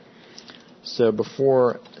set. Right. So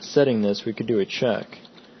before setting this, we could do a check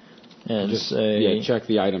and just say... check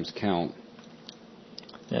the items count.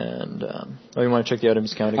 And, you want to check the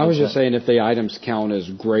items count against I was just that? saying if the items count is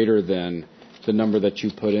greater than the number that you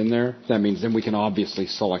put in there, that means then we can obviously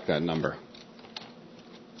select that number.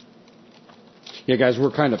 Yeah, guys,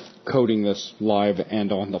 we're kind of coding this live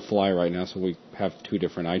and on the fly right now, so we have 2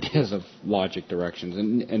 different ideas of logic directions,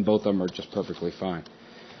 and both of them are just perfectly fine.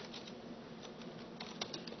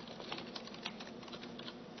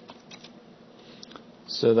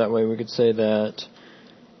 So that way we could say that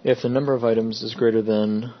if the number of items is greater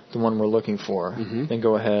than the one we're looking for, then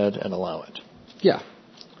go ahead and allow it. Yeah.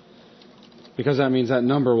 Because that means that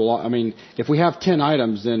number will, if we have 10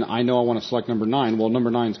 items, then I know I want to select number 9. Well,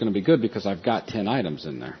 number 9 is going to be good because I've got 10 items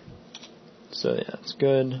in there. So, it's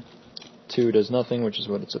good. 2 does nothing, which is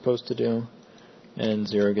what it's supposed to do. And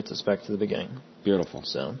 0 gets us back to the beginning. Beautiful.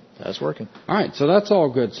 So, that's working. All right, so that's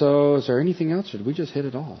all good. So, is there anything else, or did we just hit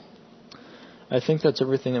it all? I think that's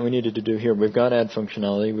everything that we needed to do here. We've got add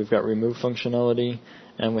functionality, we've got remove functionality,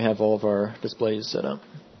 and we have all of our displays set up.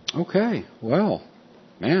 Okay, well,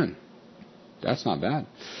 man, that's not bad.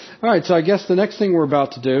 All right, so I guess the next thing we're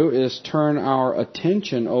about to do is turn our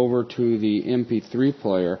attention over to the MP3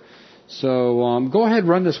 player. So go ahead and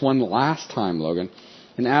run this one last time, Logan,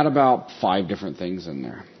 and add about 5 different things in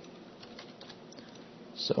there.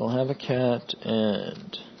 So I'll have a cat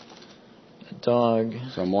and a dog.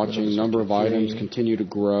 So I'm watching number of items continue to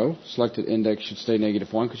grow. Selected index should stay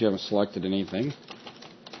 -1 because you haven't selected anything.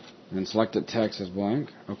 And selected text is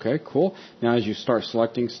blank. Okay, cool. Now as you start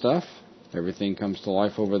selecting stuff, everything comes to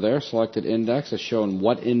life over there. Selected index is showing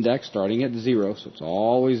what index starting at 0, so it's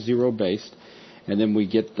always 0 based. And then we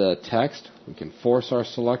get the text. We can force our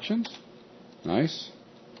selections. Nice.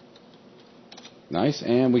 Nice.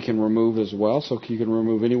 And we can remove as well, so you can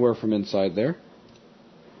remove anywhere from inside there.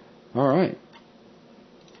 All right.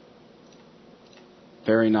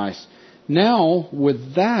 Very nice. Now,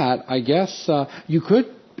 with that, I guess you could...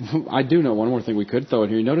 I do know one more thing we could throw in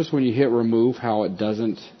here. You notice when you hit remove how it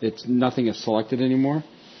doesn't... nothing is selected anymore?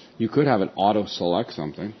 You could have it auto-select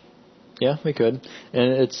something. Yeah, we could.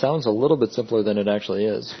 And it sounds a little bit simpler than it actually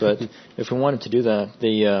is. But if we wanted to do that,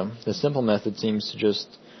 the simple method seems to just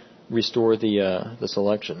restore the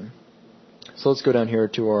selection. So let's go down here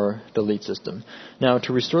to our delete system. Now,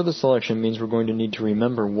 to restore the selection means we're going to need to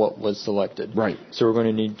remember what was selected. Right. So we're going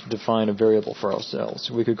to need to define a variable for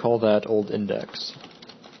ourselves. We could call that old index.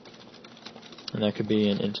 And that could be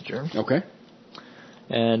an integer. Okay.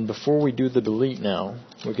 And before we do the delete now,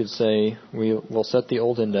 we could say we'll set the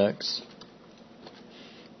old index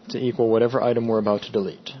to equal whatever item we're about to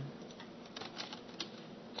delete.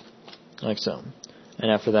 Like so. And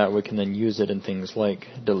after that, we can then use it in things like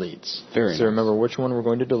deletes. Very nice. So remember which one we're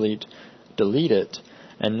going to delete it,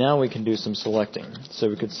 and now we can do some selecting. So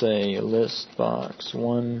we could say list box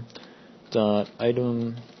 1 dot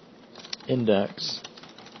item index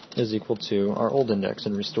is equal to our old index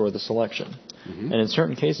and restore the selection. And in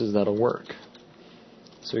certain cases, that'll work.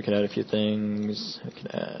 So we could add a few things. We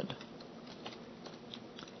could add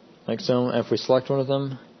like so. If we select one of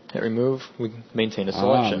them, hit remove, we maintain a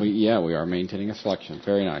selection. We are maintaining a selection.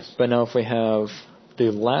 Very nice. But now if we have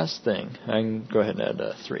the last thing, I can go ahead and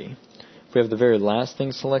add 3. If we have the very last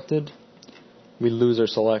thing selected, we lose our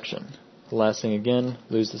selection. The last thing again,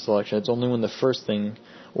 lose the selection. It's only when the first thing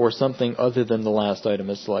or something other than the last item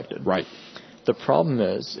is selected. Right. The problem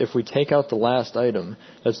is, if we take out the last item,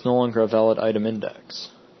 that's no longer a valid item index.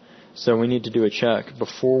 So we need to do a check.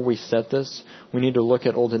 Before we set this, we need to look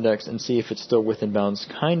at old index and see if it's still within bounds,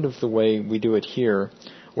 kind of the way we do it here,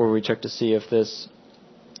 where we check to see if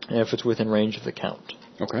it's within range of the count.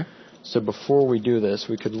 Okay. So before we do this,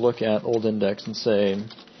 we could look at old index and say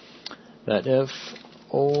that if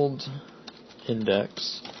old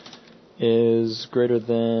index is greater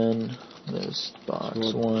than this box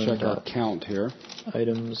so we'll 1 check our count here.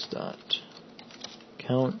 items dot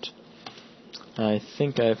count. I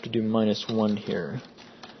think I have to do -1 here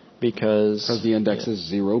because the index is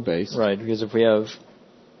 0 base. Right, because if we have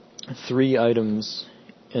 3 items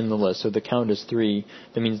in the list, so the count is 3,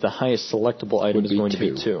 that means the highest selectable item is going to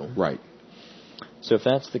be 2. Right. So if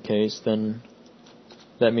that's the case, then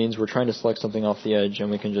that means we're trying to select something off the edge,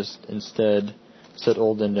 and we can just instead set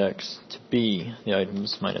old index to be the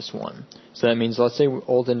items -1. So that means, let's say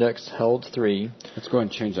old index held 3. Let's go ahead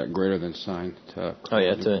and change that greater than sign to...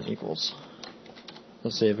 to an equals.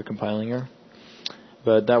 Let's save a compiling error.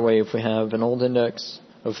 But that way, if we have an old index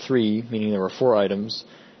of 3, meaning there were 4 items,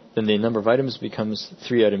 then the number of items becomes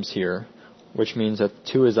 3 items here, which means that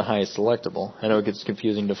 2 is the highest selectable. I know it gets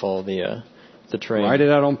confusing to follow the train. Write it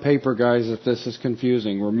out on paper, guys, if this is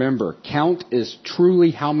confusing. Remember, count is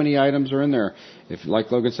truly how many items are in there. If,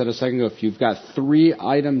 like Logan said a second ago, if you've got 3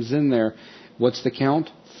 items in there, what's the count?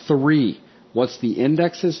 3. What's the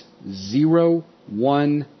indexes? 0,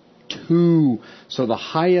 1, 2. So the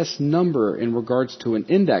highest number in regards to an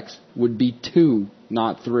index would be 2,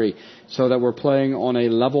 not 3. So that we're playing on a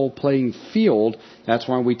level playing field, that's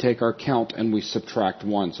why we take our count and we subtract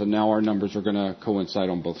 1. So now our numbers are going to coincide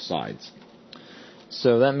on both sides.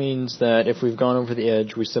 So that means that if we've gone over the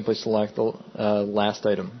edge, we simply select the last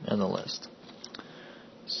item in the list.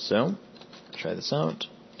 So, try this out.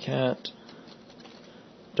 Cat,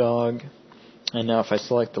 dog, and now if I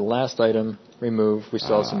select the last item, remove, we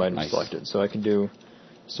still have some items selected. So I can do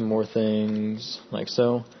some more things like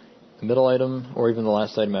so. The middle item, or even the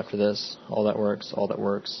last item after this, all that works,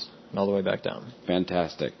 and all the way back down.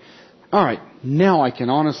 Fantastic. All right, now I can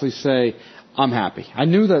honestly say I'm happy. I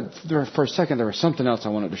knew that for a second there was something else I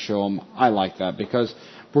wanted to show them. I like that because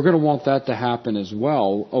we're going to want that to happen as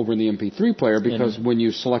well over in the MP3 player because when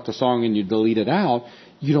you select a song and you delete it out,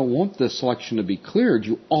 you don't want the selection to be cleared.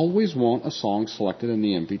 You always want a song selected in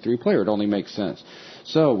the MP3 player. It only makes sense.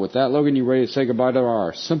 So with that, Logan, you ready to say goodbye to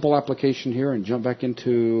our simple application here and jump back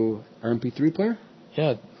into our MP3 player?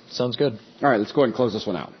 Yeah, sounds good. All right, let's go ahead and close this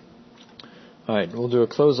one out. All right, we'll do a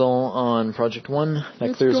close all on Project 1.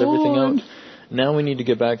 That clears everything out. Now we need to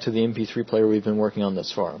get back to the MP3 player we've been working on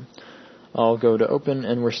this far. I'll go to Open,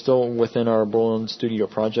 and we're still within our Borland Studio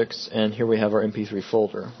projects, and here we have our MP3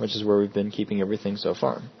 folder, which is where we've been keeping everything so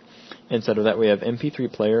far. Inside of that, we have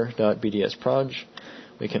mp3player.bdsproj.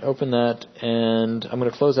 We can open that, and I'm going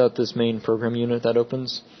to close out this main program unit that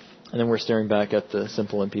opens, and then we're staring back at the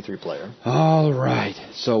simple MP3 player. All right.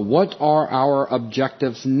 So what are our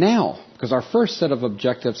objectives now? Because our first set of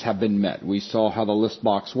objectives have been met. We saw how the list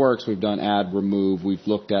box works. We've done add, remove. We've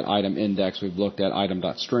looked at item index. We've looked at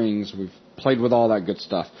item.strings. We've played with all that good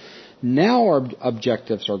stuff. Now our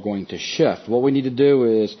objectives are going to shift. What we need to do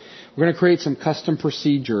is we're going to create some custom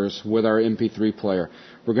procedures with our MP3 player.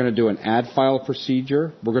 We're going to do an add file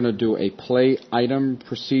procedure. We're going to do a play item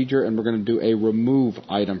procedure. And we're going to do a remove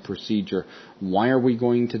item procedure. Why are we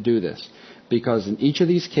going to do this? Because in each of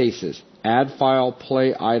these cases, add file,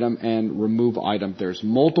 play item, and remove item, there's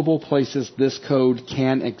multiple places this code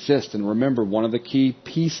can exist. And remember, one of the key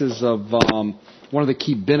pieces of, one of the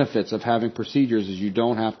key benefits of having procedures is you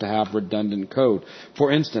don't have to have redundant code.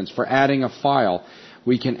 For instance, for adding a file,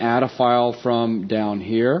 we can add a file from down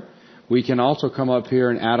here. We can also come up here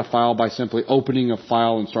and add a file by simply opening a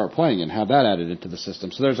file and start playing and have that added into the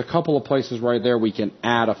system. So there's a couple of places right there we can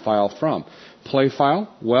add a file from. Play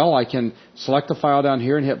file, well, I can select a file down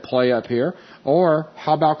here and hit play up here. Or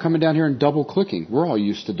how about coming down here and double clicking? We're all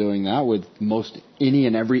used to doing that with most any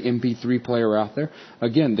and every MP3 player out there.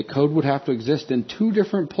 Again, the code would have to exist in 2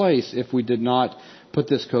 different places if we did not put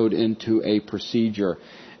this code into a procedure.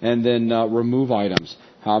 And then remove items.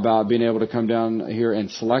 How about being able to come down here and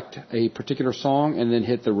select a particular song and then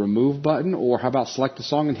hit the remove button? Or how about select the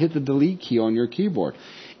song and hit the delete key on your keyboard?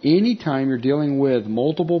 Anytime you're dealing with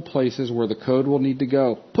multiple places where the code will need to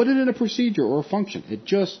go, put it in a procedure or a function. It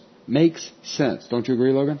just makes sense. Don't you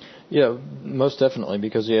agree, Logan? Yeah, most definitely,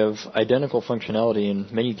 because you have identical functionality in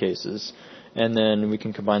many cases, and then we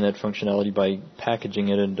can combine that functionality by packaging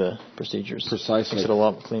it into procedures. Precisely. Makes it a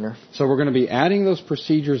lot cleaner. So we're going to be adding those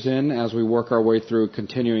procedures in as we work our way through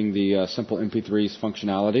continuing the simple MP3's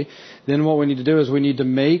functionality. Then what we need to do is we need to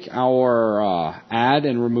make our add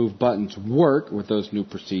and remove buttons work with those new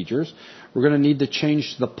procedures. We're going to need to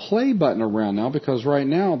change the play button around now, because right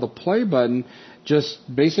now the play button just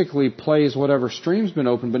basically plays whatever stream's been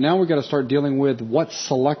open, but now we've got to start dealing with what's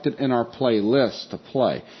selected in our playlist to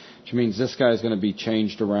play, which means this guy is going to be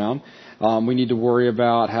changed around. We need to worry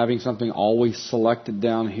about having something always selected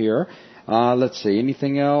down here. Let's see,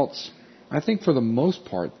 anything else? I think for the most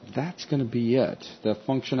part, that's going to be it. The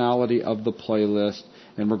functionality of the playlist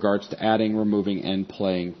in regards to adding, removing, and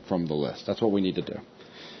playing from the list. That's what we need to do.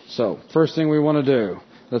 So, first thing we want to do,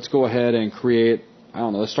 let's go ahead and create,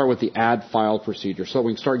 let's start with the add file procedure so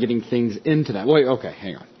we can start getting things into that. Wait, okay,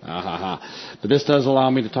 hang on. But this does allow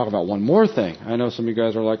me to talk about one more thing. I know some of you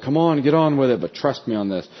guys are like, come on, get on with it, but trust me on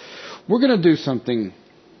this. We're going to do something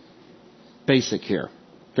basic here.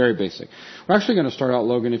 Very basic. We're actually going to start out,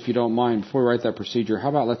 Logan, if you don't mind, before we write that procedure, how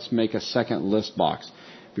about let's make a second list box.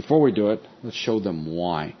 Before we do it, let's show them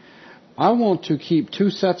why. I want to keep two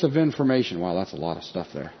sets of information. Wow, that's a lot of stuff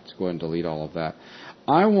there. Let's go ahead and delete all of that.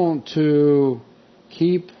 I want to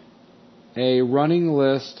keep a running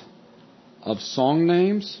list of song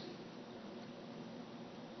names.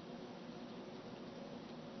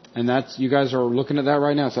 And that's, you guys are looking at that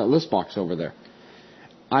right now. It's that list box over there.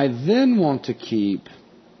 I then want to keep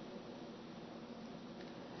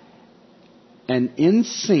an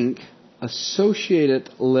in-sync associated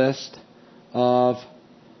list of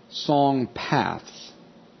song paths.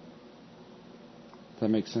 Does that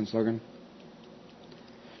make sense, Logan?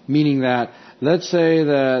 Meaning that, let's say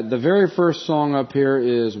that the very first song up here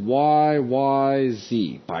is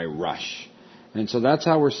YYZ by Rush. And so that's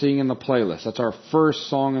how we're seeing in the playlist. That's our first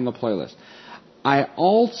song in the playlist. I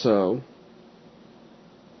also,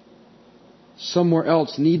 somewhere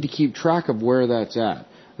else, need to keep track of where that's at.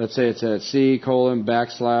 Let's say it's at C:/music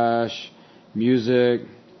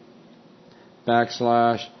 /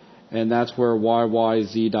 and that's where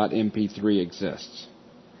YYZ.mp3 exists.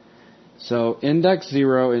 So index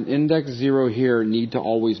 0 and index 0 here need to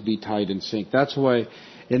always be tied in sync. That's why,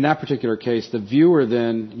 in that particular case, the viewer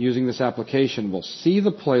then, using this application, will see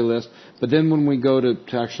the playlist, but then when we go to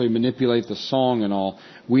actually manipulate the song and all,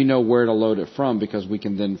 we know where to load it from because we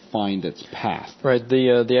can then find its path. Right.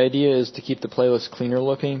 The idea is to keep the playlist cleaner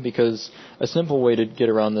looking, because a simple way to get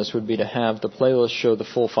around this would be to have the playlist show the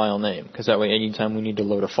full file name, because that way anytime we need to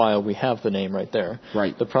load a file, we have the name right there.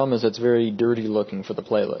 Right. The problem is it's very dirty looking for the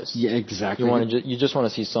playlist. Yeah, exactly. You just want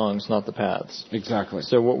to see songs, not the paths. Exactly.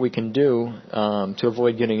 So what we can do to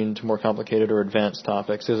avoid getting into more complicated or advanced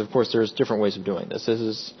topics is, of course, there's different ways of doing this. This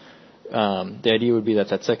is the idea would be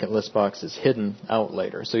that second list box is hidden out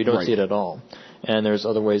later, so you don't see it at all. And there's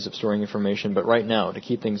other ways of storing information, but right now, to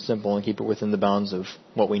keep things simple and keep it within the bounds of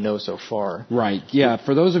what we know so far. Right. Yeah.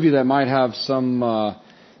 For those of you that might have some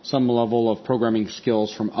level of programming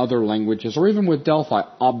skills from other languages, or even with Delphi,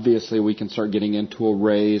 obviously we can start getting into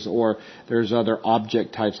arrays, or there's other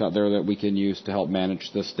object types out there that we can use to help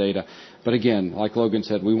manage this data. But again, like Logan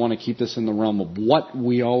said, we want to keep this in the realm of what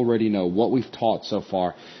we already know, what we've taught so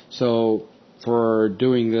far. So for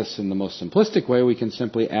doing this in the most simplistic way, we can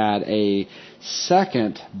simply add a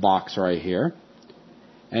second box right here,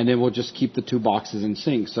 and then we'll just keep the two boxes in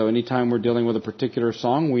sync. So anytime we're dealing with a particular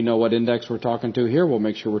song, we know what index we're talking to here. We'll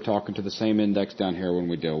make sure we're talking to the same index down here when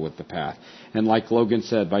we deal with the path. And like Logan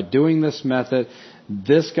said, by doing this method,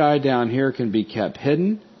 this guy down here can be kept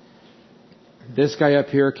hidden. This guy up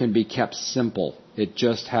here can be kept simple. It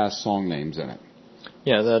just has song names in it.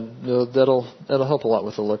 Yeah, that'll help a lot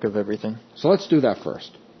with the look of everything. So let's do that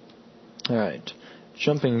first. All right.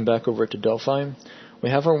 Jumping back over to Delphi, we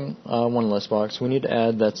have our one list box. We need to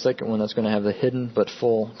add that second one that's going to have the hidden but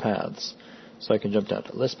full paths. So I can jump down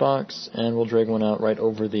to list box, and we'll drag one out right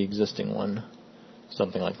over the existing one,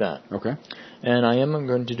 something like that. Okay. And I am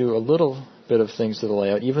going to do a little bit of things to the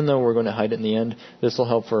layout. Even though we're going to hide it in the end, this will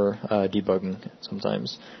help for debugging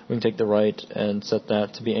sometimes. We can take the right and set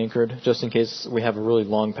that to be anchored, just in case we have a really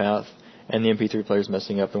long path and the MP3 player is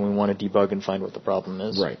messing up and we want to debug and find what the problem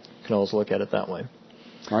is. Right. You can always look at it that way.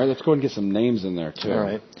 All right, let's go ahead and get some names in there, too. All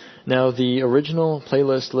right. Now, the original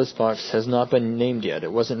playlist list box has not been named yet.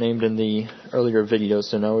 It wasn't named in the earlier video,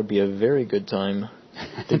 so now would be a very good time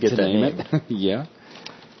to get that name. Yeah.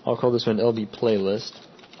 I'll call this one LB Playlist,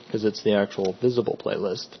 because it's the actual visible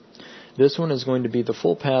playlist. This one is going to be the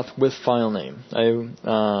full path with file name. I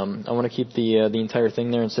want to keep the entire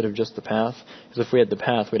thing there instead of just the path, because if we had the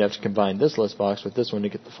path, we'd have to combine this list box with this one to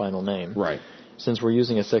get the final name. Right. Since we're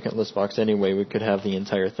using a second list box anyway, we could have the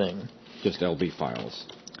entire thing. Just LB files.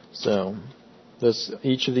 So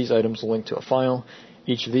each of these items will link to a file.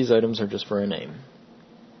 Each of these items are just for a name.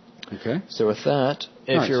 Okay. So with that,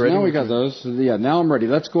 if you're so ready... now we got those. So yeah, now I'm ready.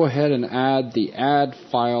 Let's go ahead and add the add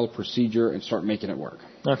file procedure and start making it work.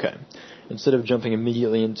 Okay. Instead of jumping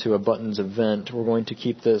immediately into a buttons event, we're going to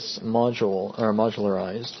keep this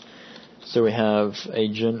modularized. So we have a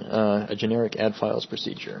generic add files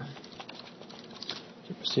procedure.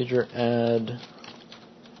 Procedure add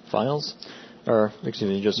files, or excuse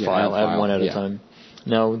me, just file. Add one at a time.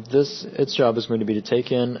 Now its job is going to be to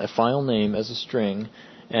take in a file name as a string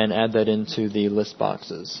and add that into the list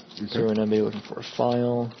boxes. Okay. So we're going to be looking for a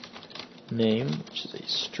file name, which is a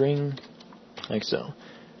string, like so.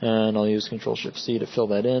 And I'll use Control-Shift-C to fill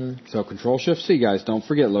that in. So Control-Shift-C, guys. Don't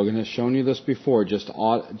forget, Logan has shown you this before. Just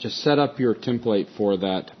set up your template for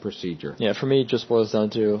that procedure. Yeah, for me, it just boils down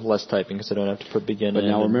to less typing because I don't have to put begin in. But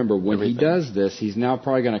now remember, when he does this, he's now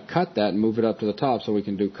probably going to cut that and move it up to the top so we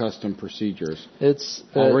can do custom procedures. It's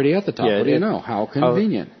already at the top. What do you know? How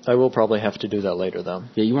convenient. I will probably have to do that later, though.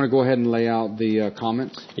 Yeah, you want to go ahead and lay out the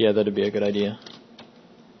comments? Yeah, that'd be a good idea.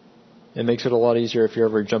 It makes it a lot easier if you're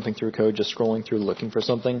ever jumping through code, just scrolling through looking for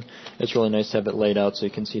something. It's really nice to have it laid out so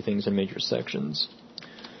you can see things in major sections.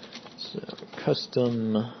 So,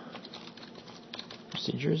 custom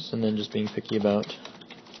procedures, and then just being picky about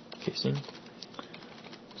casing.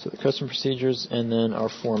 So the custom procedures, and then our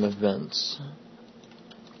form events.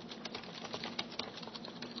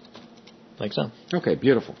 Like so. Okay,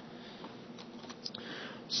 beautiful.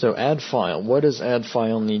 So add file. What does add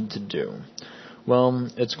file need to do? Well,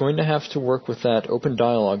 it's going to have to work with that open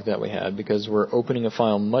dialog that we had because we're opening a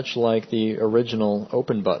file much like the original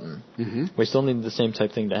open button. Mm-hmm. We still need the same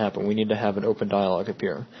type thing to happen. We need to have an open dialog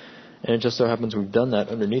appear. And it just so happens we've done that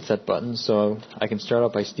underneath that button, so I can start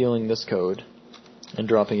out by stealing this code and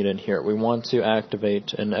dropping it in here. We want to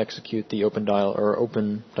activate and execute the open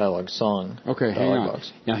dialog song. Okay, hang on.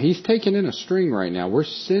 Box. Now he's taking in a string right now. We're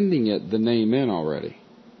sending it the name in already.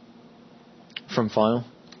 From file?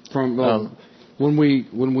 From when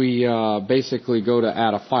we basically go to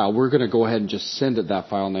add a file, we're going to go ahead and just send it that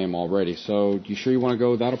file name already. So, you sure you want to go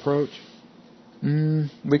with that approach?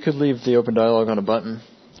 We could leave the open dialog on a button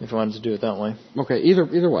if you wanted to do it that way. Okay,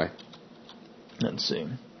 either way. Let's see.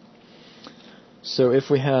 So if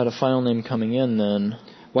we had a file name coming in, then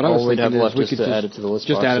what all we'd have left is to add it to the list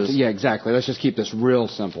boxes. Add it to, yeah, exactly. Let's just keep this real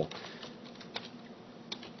simple.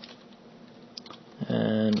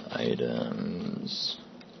 And items.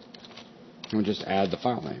 We'll just add the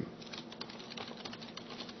file name.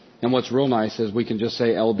 And what's real nice is we can just say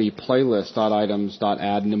lb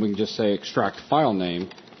playlist.items.add, and then we can just say extract file name,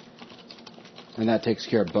 and that takes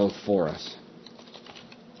care of both for us.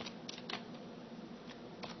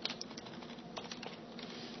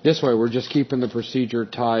 This way, we're just keeping the procedure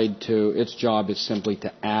tied to its job is simply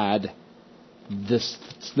to add this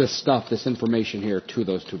stuff, this information here to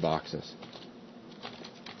those two boxes.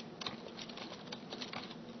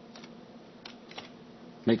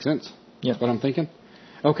 Make sense? Yeah. What I'm thinking?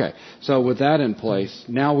 Okay. So with that in place,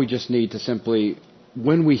 now we just need to simply,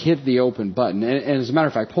 when we hit the open button, and as a matter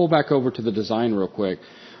of fact, pull back over to the design real quick.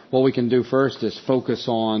 What we can do first is focus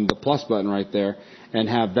on the plus button right there and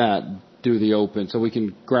have that do the open. So we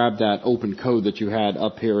can grab that open code that you had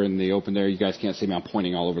up here in the open there. You guys can't see me. I'm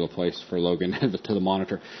pointing all over the place for Logan to the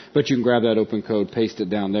monitor. But you can grab that open code, paste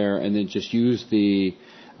it down there, and then just use the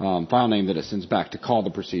file name that it sends back to call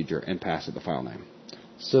the procedure and pass it the file name.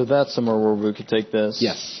 So that's somewhere where we could take this.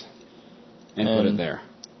 Yes. And put it there.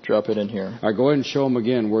 Drop it in here. All right, go ahead and show them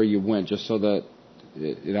again where you went, just so that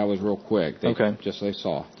that was real quick. Okay. Just so they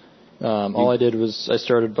saw. All I did was I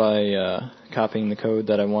started by copying the code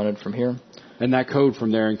that I wanted from here. And that code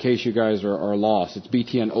from there, in case you guys are lost, it's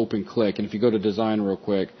BTN open click. And if you go to design real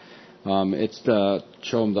quick, it's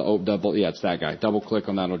show them it's that guy. Double click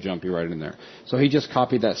on that, it'll jump you right in there. So he just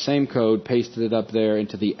copied that same code, pasted it up there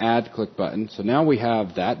into the add click button. So now we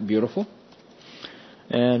have that. Beautiful.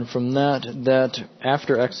 And from that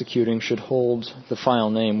after executing should hold the file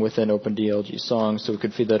name within OpenDLG song, so we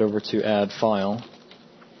could feed that over to add file.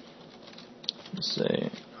 Let's say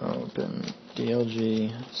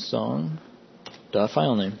OpenDLG song dot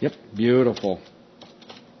file name. Yep, beautiful.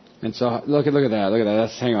 And so look at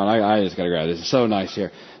that. Hang on, I just got to grab this. It's so nice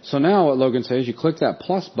here. So now what Logan says, you click that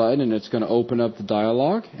plus button and it's going to open up the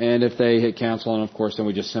dialog. And if they hit cancel, and of course then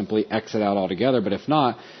we just simply exit out altogether. But if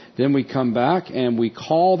not, Then we come back and we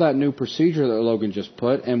call that new procedure that Logan just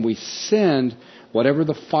put, and we send whatever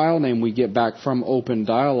the file name we get back from Open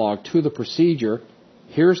Dialog to the procedure.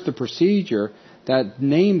 Here's the procedure. That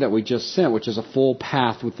name that we just sent, which is a full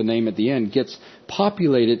path with the name at the end, gets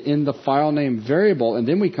populated in the file name variable, and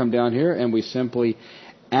then we come down here and we simply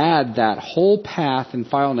add that whole path and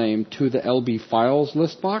file name to the LB files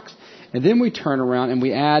list box, and then we turn around and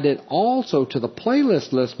we add it also to the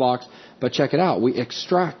playlist list box. But check it out, we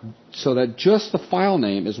extract so that just the file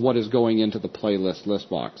name is what is going into the playlist list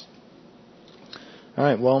box. All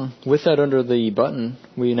right, well, with that under the button,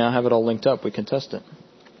 we now have it all linked up. We can test it.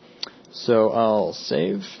 So I'll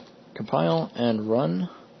save, compile, and run.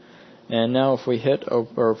 And now if we hit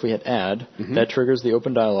add, that triggers the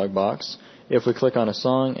open dialog box. If we click on a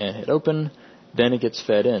song and hit open, then it gets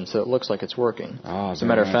fed in, so it looks like it's working. As a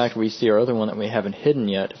matter of fact, we see our other one that we haven't hidden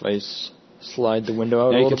yet. If I slide the window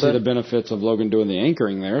out a little bit. You can see the benefits of Logan doing the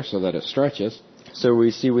anchoring there so that it stretches. So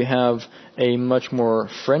we see we have a much more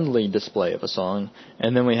friendly display of a song,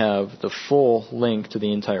 and then we have the full link to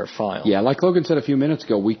the entire file. Yeah, like Logan said a few minutes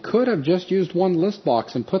ago, we could have just used one list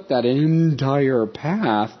box and put that entire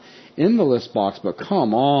path in the list box, but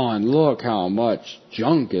come on, look how much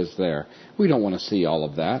junk is there. We don't want to see all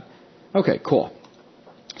of that. Okay, cool.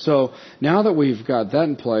 So now that we've got that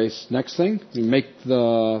in place, next thing,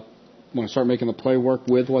 we want to start making the play work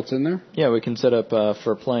with what's in there? Yeah, we can set up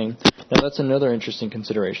for playing. Now that's another interesting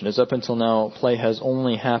consideration, is up until now, play has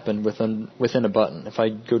only happened within a button. If I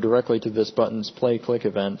go directly to this button's play click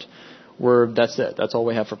event, that's it. That's all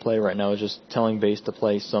we have for play right now, is just telling base to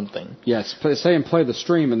play something. Yes, say and play the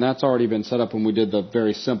stream, and that's already been set up when we did the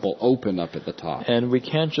very simple open up at the top. And we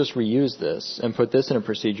can't just reuse this and put this in a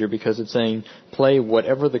procedure because it's saying play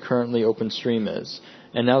whatever the currently open stream is.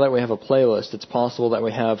 And now that we have a playlist, it's possible that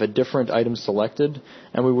we have a different item selected,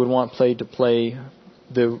 and we would want play to play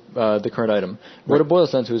the current item. What it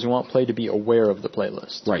boils down to is we want play to be aware of the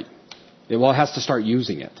playlist. Right. It has to start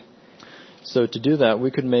using it. So to do that,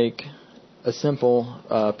 we could make a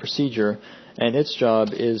simple procedure, and its job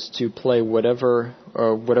is to play whatever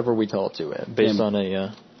we tell it to, based on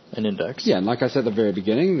an index. Yeah, and like I said at the very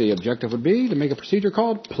beginning, the objective would be to make a procedure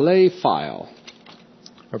called play file.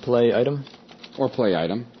 Or play item. Or play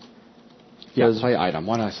item. Yeah, play item.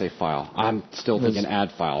 Why did I say file? I'm still thinking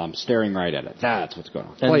add file. I'm staring right at it. That's what's going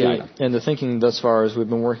on. Play item. And the thinking thus far is we've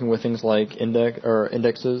been working with things like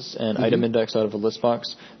indexes and item index out of a list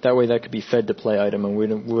box. That way that could be fed to play item, and we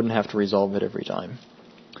wouldn't have to resolve it every time.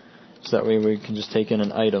 So that way we can just take in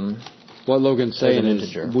an item. What Logan's saying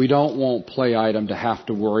is we don't want play item to have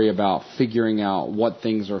to worry about figuring out what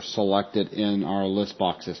things are selected in our list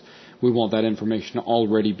boxes. We want that information to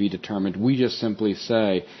already be determined. We just simply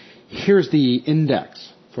say, here's the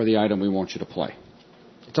index for the item we want you to play.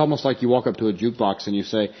 It's almost like you walk up to a jukebox and you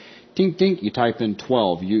say, tink, tink, you type in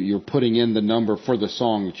 12. You're putting in the number for the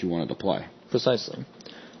song that you wanted to play. Precisely.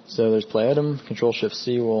 So there's play item.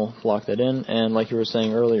 Control-Shift-C will block that in. And like you were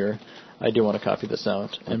saying earlier, I do want to copy this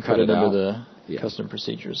out and put it under the custom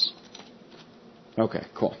procedures. Okay,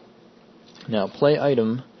 cool. Now, play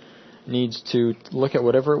item needs to look at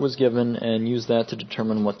whatever it was given and use that to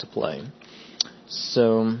determine what to play.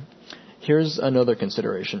 So here's another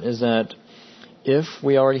consideration, is that if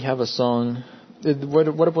we already have a song, what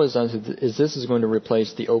it boils down to is this is going to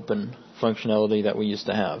replace the open functionality that we used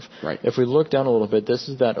to have. Right. If we look down a little bit, this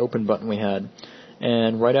is that open button we had,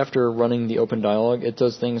 and right after running the open dialog, it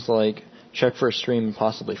does things like check for a stream and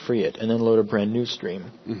possibly free it, and then load a brand new stream.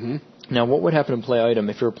 Mm-hmm. Now, what would happen in play item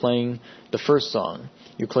if you're playing the first song?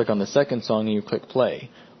 You click on the second song and you click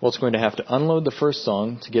play. Well, it's going to have to unload the first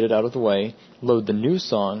song to get it out of the way, load the new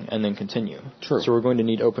song, and then continue. True. So we're going to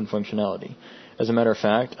need open functionality. As a matter of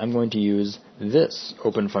fact, I'm going to use this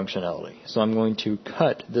open functionality. So I'm going to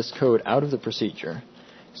cut this code out of the procedure,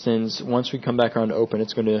 since once we come back around to open,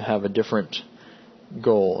 it's going to have a different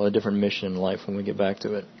goal, a different mission in life when we get back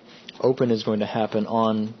to it. Open is going to happen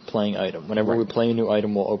on playing item. Whenever we play a new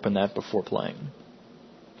item, we'll open that before playing.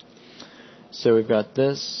 So we've got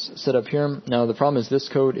this set up here. Now the problem is this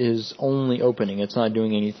code is only opening. It's not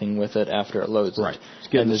doing anything with it after it loads. Right. It's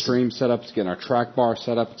getting the stream set up. It's getting our track bar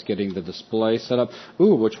set up. It's getting the display set up.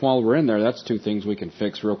 Ooh, which while we're in there, that's two things we can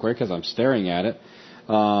fix real quick as I'm staring at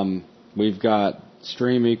it. We've got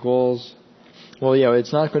stream equals. Well, yeah,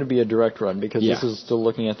 it's not going to be a direct run because this is still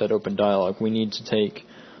looking at that open dialog. We need to take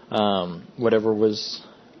whatever was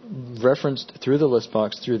referenced through the list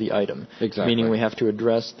box through the item. Exactly. Meaning we have to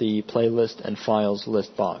address the playlist and files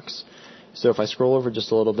list box. So if I scroll over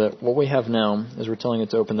just a little bit, what we have now is we're telling it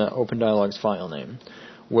to open that open dialog's file name,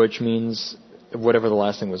 which means whatever the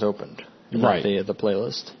last thing was opened. not the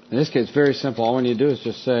playlist. In this case, it's very simple. All we need to do is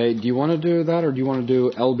just say, do you want to do that, or do you want to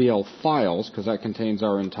do LBL files, because that contains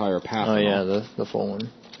our entire path. Oh, yeah, the full one.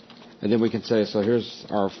 And then we can say, so here's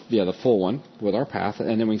our, the full one with our path,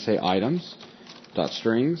 and then we can say items, dot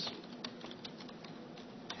strings,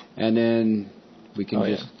 and then we can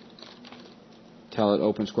just tell it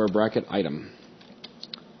open square bracket item.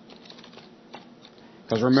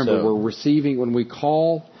 Because remember, we're receiving, when we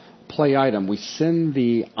call play item, we send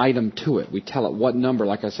the item to it. We tell it what number,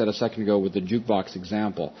 like I said a second ago with the jukebox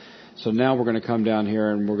example. So now we're going to come down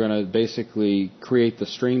here and we're going to basically create the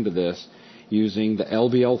stream to this using the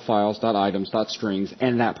LBL files.items.strings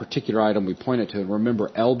and that particular item we point it to. And remember,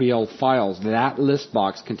 LBL files, that list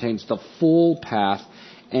box contains the full path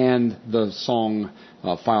and the song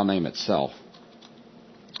file name itself.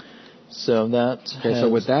 So that so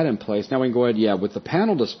with that in place, now we can go ahead, with the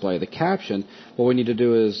panel display, the caption, what we need to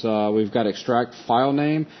do is we've got extract file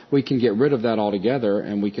name. We can get rid of that altogether,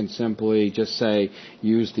 and we can simply just say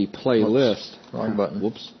use the playlist. Wrong button.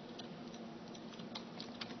 Whoops.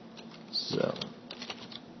 So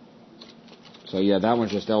yeah, that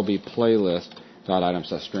one's just LB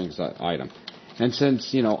playlist.items.strings.item. And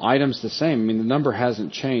since, item's the same, I mean, the number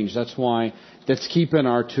hasn't changed. That's why that's keeping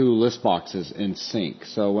our two list boxes in sync.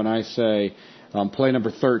 So when I say play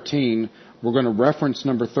number 13, we're going to reference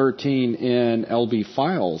number 13 in LB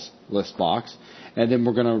files list box, and then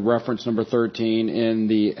we're going to reference number 13 in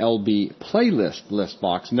the LB playlist list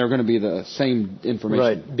box, and they're going to be the same information.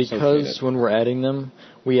 Right, because when we're adding them,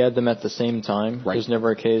 we add them at the same time. Right. There's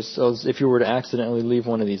never a case, so if you were to accidentally leave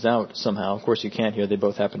one of these out somehow, of course you can't here, they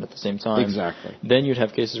both happen at the same time. Exactly. Then you'd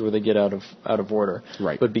have cases where they get out of order.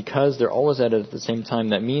 Right. But because they're always added at the same time,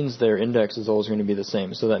 that means their index is always going to be the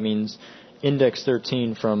same. So that means index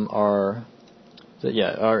 13 from our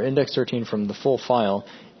index 13 from the full file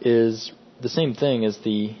is the same thing as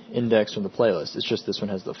the index from the playlist. It's just this one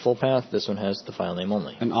has the full path, this one has the file name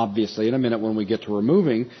only. And obviously, in a minute when we get to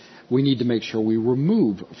removing, we need to make sure we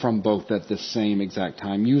remove from both at the same exact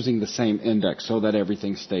time using the same index so that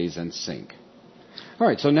everything stays in sync. All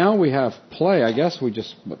right, so now we have play. I guess we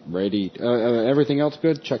just ready. Everything else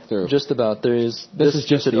good? Check through. Just about. This is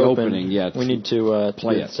just the opening. Yeah, we need to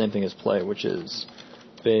play do the same thing as play, which is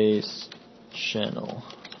base channel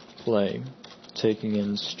play, taking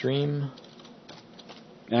in stream.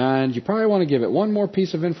 And you probably want to give it one more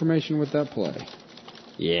piece of information with that play.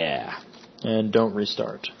 Yeah. And don't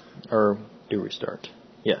restart. Or do restart.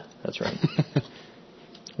 Yeah, that's right.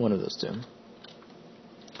 One of those two.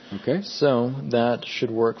 Okay. So that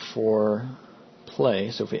should work for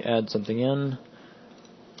play. So if we add something in,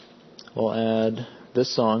 we'll add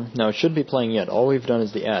this song. Now it shouldn't be playing yet. All we've done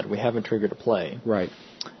is the add. We haven't triggered a play. Right.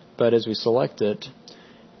 But as we select it,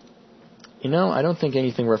 I don't think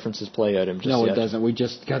anything references play item just No, yet. it doesn't. We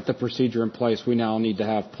just got the procedure in place. We now need to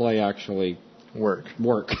have play actually work.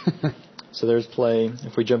 So there's play.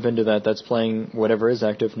 If we jump into that, that's playing whatever is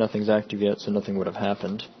active. Nothing's active yet, so nothing would have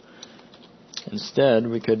happened. Instead,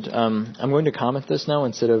 we could... I'm going to comment this now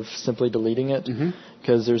instead of simply deleting it,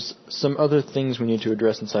 because there's some other things we need to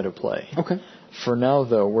address inside of play. Okay. For now,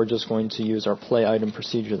 though, we're just going to use our play item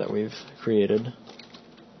procedure that we've created.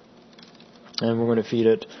 And we're going to feed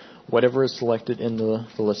it whatever is selected in the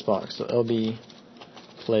list box. So lb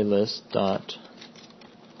playlist dot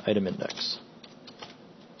item index.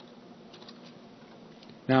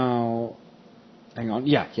 Now, hang on.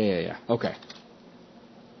 Yeah. Okay.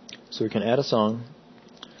 So we can add a song,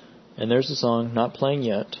 and there's the song not playing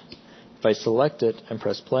yet. If I select it and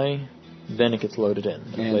press play, then it gets loaded in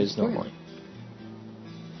and plays normally.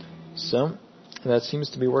 So that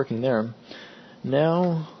seems to be working there.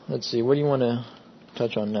 Now, let's see. What do you want to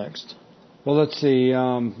touch on next? Well, let's see.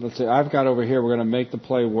 I've got over here. We're going to make the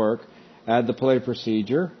play work. Add the play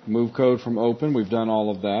procedure. Move code from open. We've done all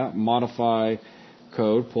of that. Modify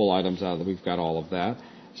code. Pull items out. We've got all of that.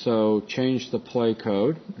 So change the play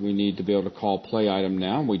code. We need to be able to call play item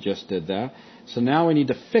now. We just did that. So now we need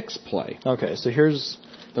to fix play. Okay. So here's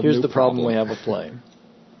the problem we have with play.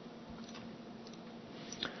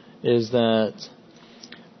 Is that,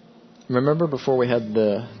 remember before we had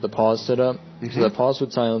the pause set up? So the pause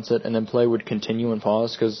would silence it, and then play would continue and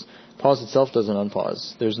pause, because pause itself doesn't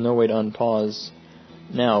unpause. There's no way to unpause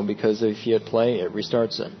now, because if you hit play, it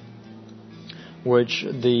restarts it. Which,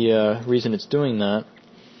 the reason it's doing that,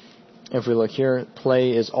 if we look here,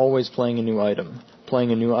 play is always playing a new item.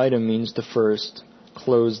 Playing a new item means to first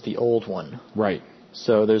close the old one. Right.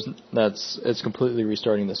 So it's completely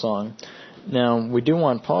restarting the song. Now, we do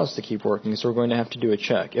want pause to keep working, so we're going to have to do a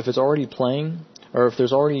check. If it's already playing, or if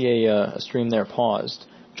there's already a stream there paused,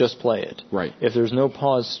 just play it. Right. If there's no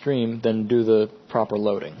pause stream, then do the proper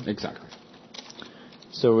loading. Exactly.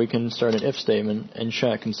 So we can start an if statement and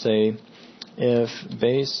check and say if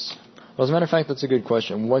base. Well, as a matter of fact, that's a good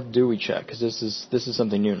question. What do we check? Because this is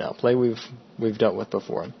something new now. Play we've dealt with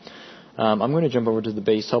before. I'm going to jump over to the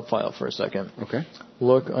base help file for a second. Okay.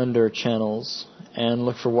 Look under channels and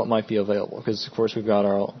look for what might be available. Because of course we've got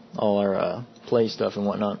all our play stuff and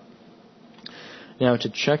whatnot. Now to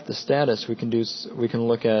check the status, we can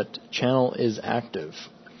look at channel is active.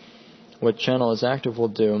 What channel is active will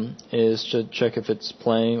do is to check if it's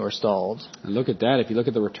playing or stalled. And look at that. If you look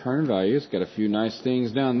at the return values, got a few nice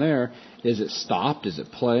things down there. Is it stopped? Is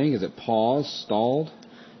it playing? Is it paused? Stalled?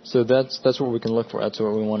 So that's what we can look for. That's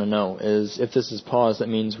what we want to know. Is if this is paused, that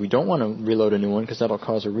means we don't want to reload a new one because that'll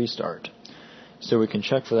cause a restart. So we can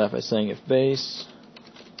check for that by saying if base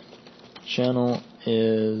channel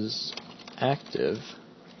is active,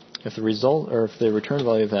 if the result or if the return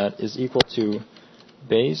value of that is equal to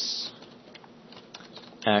base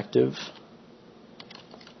active.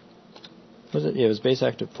 Was it? Yeah, it was base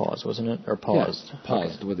active pause, wasn't it? Or paused? Yeah,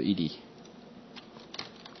 paused okay. With ed.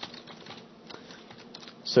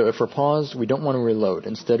 So if we're paused, we don't want to reload.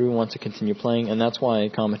 Instead, we want to continue playing, and that's why I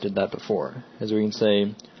commented that before. As we can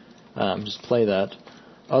say, just play that.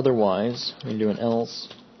 Otherwise, we can do an else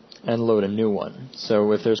and load a new one.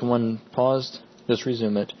 So if there's one paused, just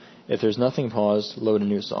resume it. If there's nothing paused, load a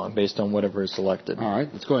new song based on whatever is selected. All right,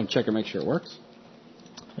 let's go ahead and check and make sure it works.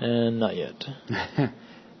 And not yet.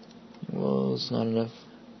 Well, it's not enough.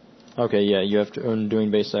 Okay, yeah, you have to, when doing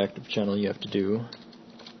base active channel, you have to do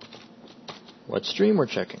what stream we're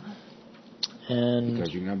checking. And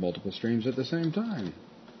because you can have multiple streams at the same time.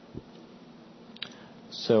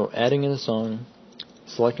 So adding in a song,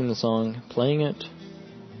 selecting the song, playing it,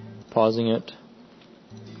 pausing it,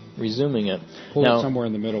 resuming it. Pull it somewhere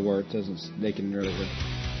in the middle where it doesn't. They can really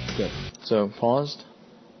good. So paused.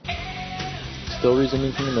 Still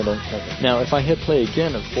resuming from the middle. Okay. Now, if I hit play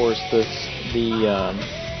again, of course, his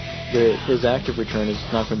active return is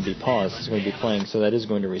not going to be paused. It's going to be playing, so that is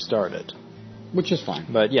going to restart it. Which is fine.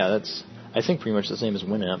 But yeah, that's I think pretty much the same as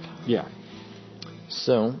Winamp. Yeah.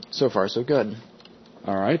 So far so good.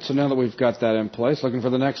 All right. So now that we've got that in place, looking for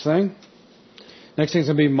the next thing. Next thing is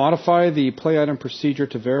going to be modify the play item procedure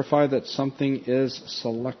to verify that something is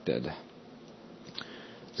selected.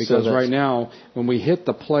 Because right now, when we hit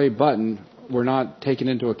the play button, we're not taking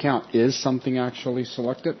into account, is something actually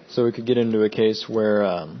selected? So we could get into a case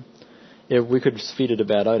where if we could feed it a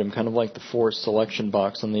bad item, kind of like the force selection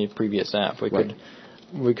box on the previous app.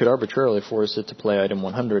 We could arbitrarily force it to play item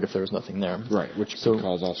 100 if there was nothing there. Right, which could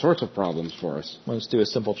cause all sorts of problems for us. Let's do a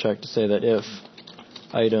simple check to say that if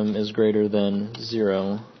item is greater than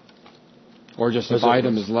 0... Or just if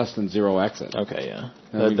item is less than 0, exit. Okay, yeah.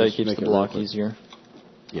 That keeps the block easier.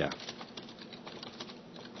 Yeah.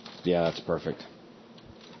 Yeah, that's perfect.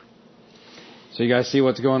 So you guys see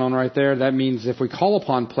what's going on right there? That means if we call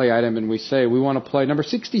upon play item and we say we want to play number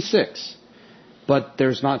 66, but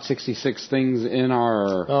there's not 66 things in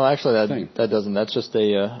our Oh, actually, that doesn't. That's just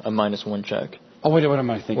a -1 check. Oh, wait, what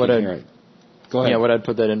am I thinking here? Go ahead. Yeah, what I'd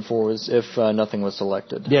put that in for was if nothing was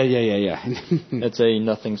selected. Yeah. It's a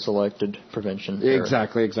nothing selected prevention.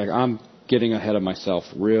 Exactly. I'm getting ahead of myself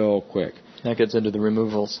real quick. That gets into the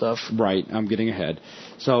removal stuff. Right, I'm getting ahead.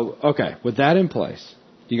 So, okay, with that in place,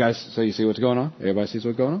 you guys, so you see what's going on? Everybody sees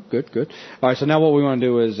what's going on? Good. All right, so now what we want to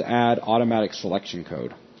do is add automatic selection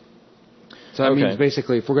code. So that means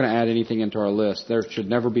basically if we're going to add anything into our list, there should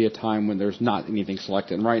never be a time when there's not anything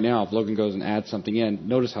selected. And right now, if Logan goes and adds something in,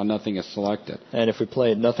 notice how nothing is selected. And if we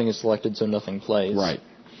play it, nothing is selected, so nothing plays. Right.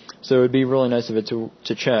 So it would be really nice of it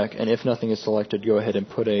to check, and if nothing is selected, go ahead and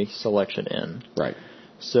put a selection in. Right.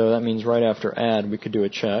 So that means right after add, we could do a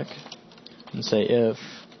check and say if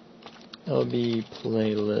lb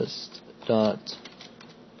playlist dot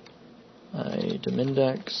item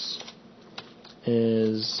index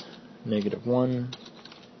is -1,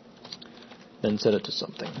 then set it to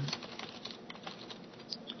something.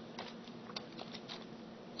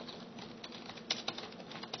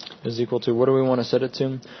 Is equal to, what do we want to set it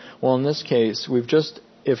to? Well, in this case,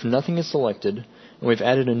 if nothing is selected, and we've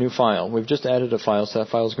added a new file, we've just added a file, so that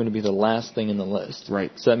file is going to be the last thing in the list.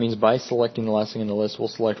 Right. So that means by selecting the last thing in the list, we'll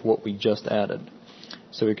select what we just added.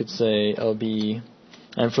 So we could say lb,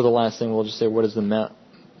 and for the last thing, we'll just say what is the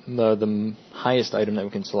highest item that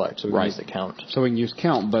we can select. So we can use the count. So we can use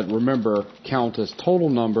count, but remember, count is total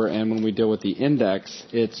number, and when we deal with the index,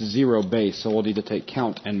 it's 0 base, so we'll need to take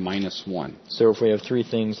count and -1. So if we have 3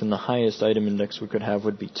 things, then the highest item index we could have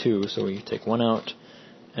would be 2, so we take 1 out,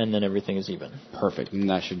 and then everything is even. Perfect, and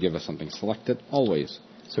that should give us something selected always.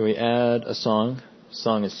 So we add a song.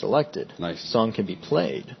 Song is selected. Nice. Song can be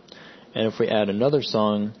played. And if we add another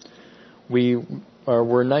song, we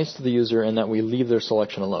we're nice to the user in that we leave their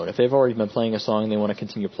selection alone. If they've already been playing a song and they want to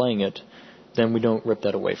continue playing it, then we don't rip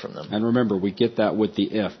that away from them. And remember, we get that with the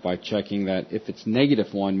if by checking that if it's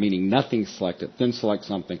 -1, meaning nothing's selected, then select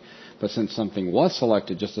something. But since something was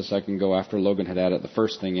selected just a second ago after Logan had added the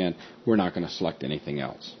first thing in, we're not going to select anything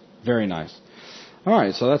else. Very nice. All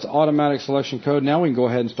right, so that's automatic selection code. Now we can go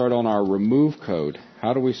ahead and start on our remove code.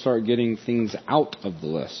 How do we start getting things out of the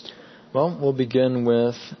list? Well, we'll begin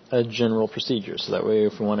with a general procedure. So that way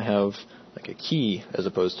if we want to have like a key as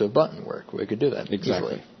opposed to a button work, we could do that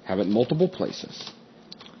Exactly. easily. Have it in multiple places.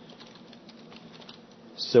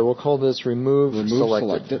 So we'll call this remove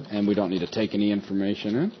selected. And we don't need to take any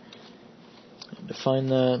information in. Define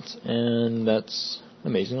that, and that's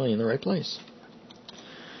amazingly in the right place.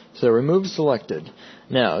 So remove selected.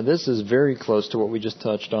 Now, this is very close to what we just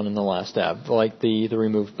touched on in the last app, like the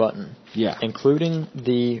remove button. Yeah. Including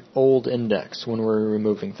the old index when we're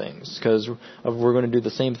removing things, because we're going to do the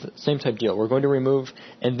same type deal. We're going to remove,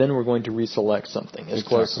 and then we're going to reselect something as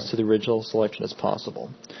close to the original selection as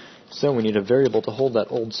possible. So we need a variable to hold that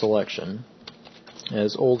old selection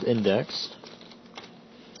as old index.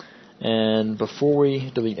 And before we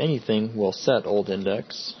delete anything, we'll set old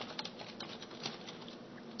index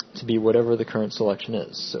to be whatever the current selection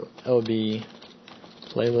is. So lb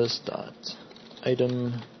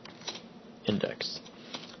playlist.item index.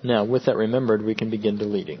 Now, with that remembered, we can begin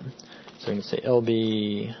deleting. So I'm going to say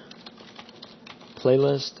lb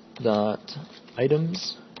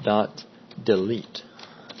playlist.items.delete.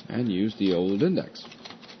 And use the old index.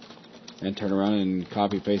 And turn around and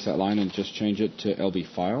copy paste that line and just change it to lb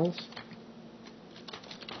files.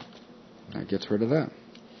 That gets rid of that.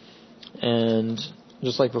 And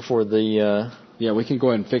just like before, yeah, we can go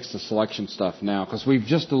ahead and fix the selection stuff now because we've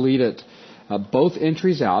just deleted both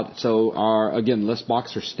entries out. So our, again, list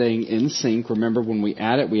boxes are staying in sync. Remember, when we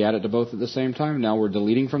add it to both at the same time. Now we're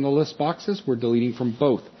deleting from the list boxes. We're deleting from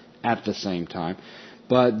both at the same time.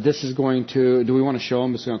 But this is going to, do we want to show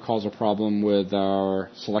them? It's going to cause a problem with our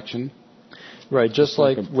selection. Right, just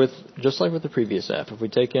like with the previous app. If we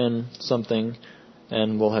take in something,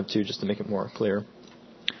 and we'll have two just to make it more clear.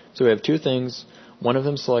 So we have two things, one of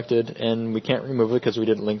them selected, and we can't remove it because we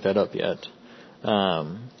didn't link that up yet.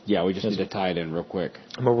 Yeah, we just need to tie it in real quick.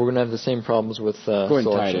 But we're going to have the same problems with Go ahead and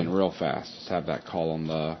selection. tie it in real fast. Just have that column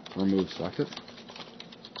remove selected.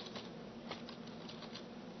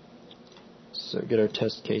 So get our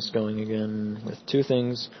test case going again with two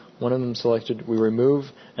things. One of them selected, we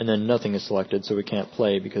remove, and then nothing is selected, so we can't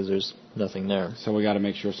play because there's nothing there. So we got to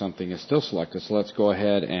make sure something is still selected. So let's go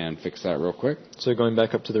ahead and fix that real quick. So going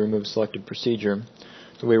back up to the remove selected procedure,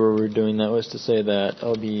 the way we were doing that was to say that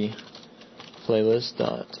lb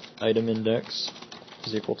playlist.item index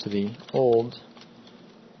is equal to the old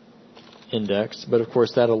index, but of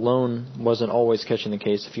course that alone wasn't always catching the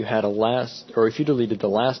case. If you had if you deleted the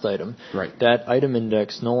last item, right, that item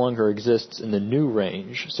index no longer exists in the new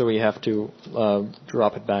range, so we have to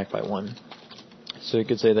drop it back by one. So you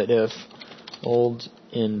could say that if old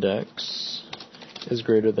index is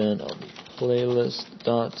greater than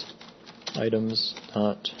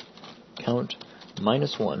playlist.items.count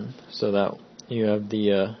 -1, so that you have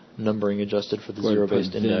the numbering adjusted for the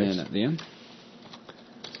zero-based index. At the end.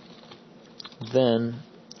 Then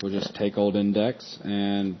we'll just take old index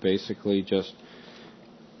and basically just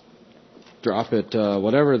drop it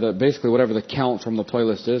whatever the count from the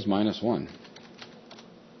playlist is -1.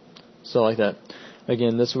 So like that.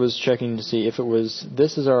 Again, this was checking to see if it was the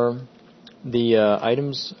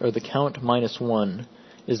items or the count -1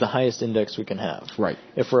 is the highest index we can have. Right.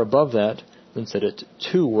 If we're above that, then set it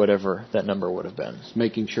to whatever that number would have been. Just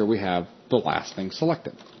making sure we have the last thing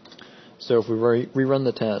selected. So if we rerun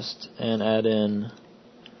the test and add in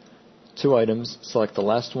two items, select the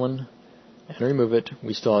last one, and remove it,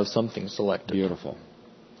 we still have something selected. Beautiful.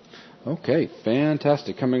 Okay,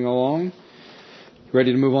 fantastic. Coming along.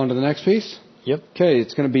 Ready to move on to the next piece? Yep. Okay,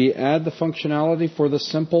 it's going to be add the functionality for the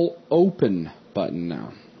simple open button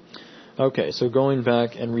now. Okay, so going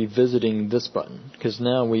back and revisiting this button, because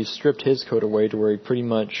now we've stripped his code away to where he pretty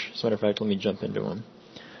much, as a matter of fact, let me jump into him.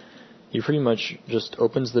 He pretty much just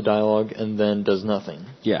opens the dialog and then does nothing.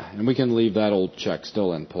 Yeah, and we can leave that old check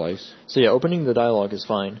still in place. So yeah, opening the dialog is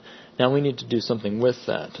fine. Now we need to do something with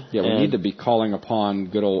that. Yeah, we need to be calling upon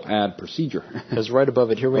good old add procedure. Because right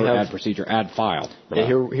above it, here we have add procedure, add file. Yeah,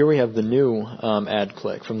 here we have the new add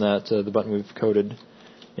click from that the button we've coded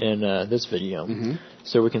in this video. Mm-hmm.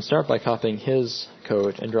 So we can start by copying his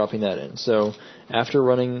code and dropping that in. So after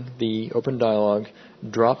running the open dialog,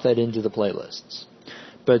 drop that into the playlists.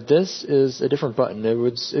 But this is a different button.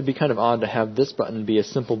 It'd be kind of odd to have this button be a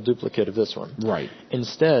simple duplicate of this one. Right.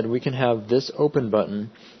 Instead, we can have this open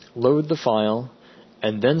button, load the file,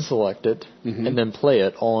 and then select it, and then play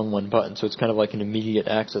it all in one button. So it's kind of like an immediate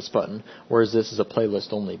access button, whereas this is a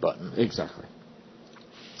playlist-only button. Exactly.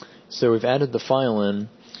 So we've added the file in.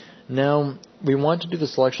 Now, we want to do the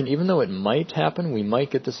selection, even though it might happen, we might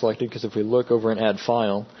get this selected, because if we look over and add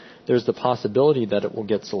file, there's the possibility that it will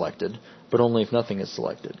get selected, but only if nothing is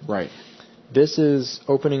selected. Right. This is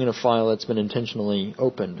opening in a file that's been intentionally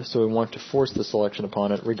opened, so we want to force the selection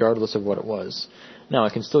upon it regardless of what it was. Now, I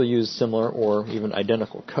can still use similar or even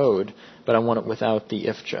identical code, but I want it without the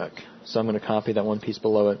if check. So I'm going to copy that one piece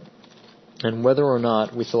below it. And whether or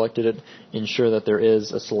not we selected it, ensure that there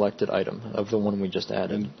is a selected item of the one we just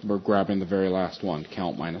added. And we're grabbing the very last one,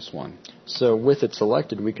 count -1. So with it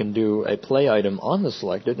selected, we can do a play item on the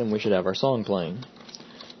selected, and we should have our song playing.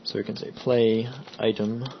 So we can say play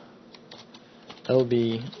item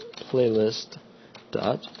lb playlist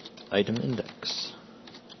dot item index.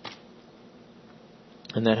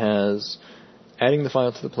 And that has adding the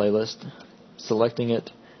file to the playlist, selecting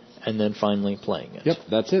it, and then finally playing it. Yep,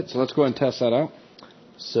 that's it. So let's go ahead and test that out.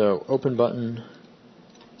 So open button,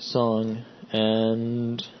 song,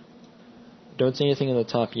 and don't see anything in the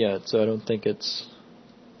top yet, so I don't think it's...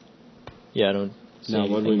 Yeah, I don't see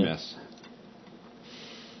anything. Now, what did we miss?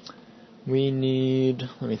 We need...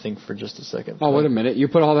 Let me think for just a second. Oh, wait a minute. You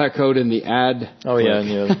put all that code in the add... Oh, click. yeah, in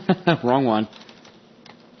the other... Wrong one.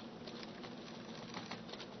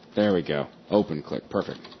 There we go. Open click.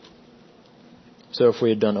 Perfect. So if we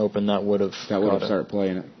had done open, that would have started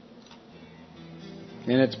playing it.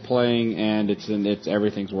 And it's playing, and it's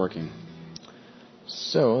everything's working.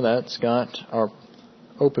 So that's got our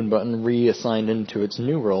open button reassigned into its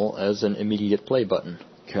new role as an immediate play button.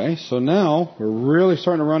 Okay, so now we're really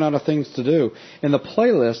starting to run out of things to do. In the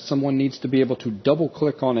playlist, someone needs to be able to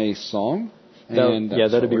double-click on a song.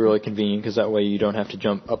 That'd be really convenient, because that way you don't have to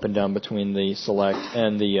jump up and down between the select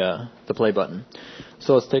and the play button.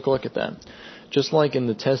 So let's take a look at that. Just like in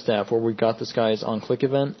the test app where we got this guy's on-click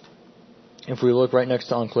event, if we look right next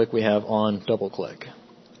to on-click, we have on double-click.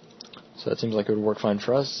 So that seems like it would work fine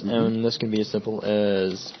for us. And this can be as simple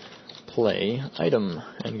as play item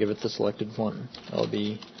and give it the selected one. That'll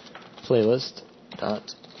be playlist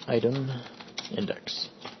dot item index.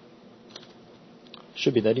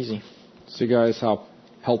 Should be that easy. See, guys, how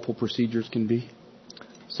helpful procedures can be?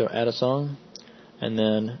 So add a song, and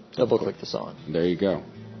then double-click the song. There you go.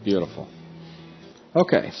 Beautiful.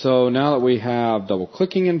 Okay, so now that we have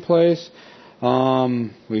double-clicking in place,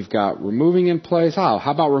 we've got removing in place. How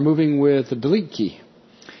about removing with the delete key?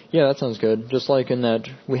 Yeah, that sounds good. Just like in that,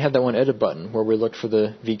 we had that one edit button where we looked for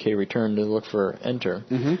the VK return to look for enter.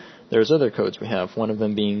 There's other codes we have, one of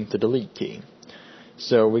them being the delete key.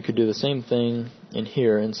 So we could do the same thing in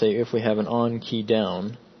here and say if we have an on key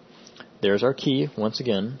down, there's our key once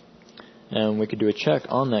again, and we could do a check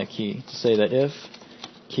on that key to say that if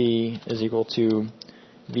key is equal to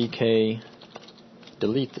VK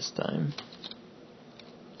delete this time.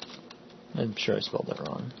 I'm sure I spelled that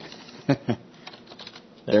wrong.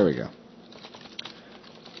 There we go.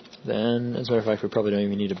 Then, as a matter of fact, we probably don't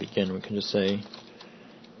even need to begin. We can just say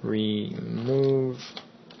remove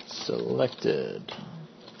selected.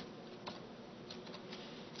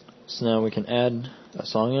 So now we can add a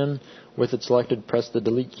song in. With it selected, press the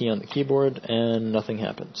delete key on the keyboard, and nothing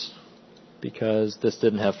happens, because this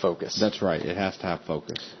didn't have focus. That's right. It has to have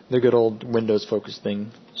focus. The good old Windows focus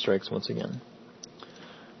thing strikes once again.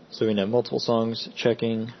 So we can have multiple songs,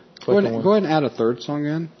 checking. Go ahead and add a third song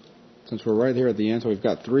in. Since we're right here at the end, so we've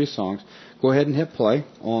got 3 songs. Go ahead and hit play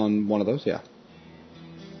on one of those, yeah.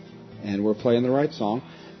 And we're playing the right song.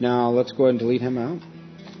 Now let's go ahead and delete him out.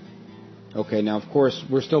 Okay, now of course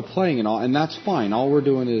we're still playing and all, and that's fine. All we're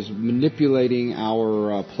doing is manipulating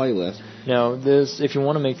our playlist. Now this, if you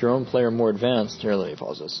want to make your own player more advanced, here let me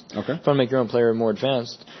pause this. Okay. If you want to make your own player more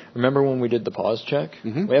advanced, remember when we did the pause check?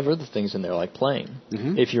 We have other things in there like playing.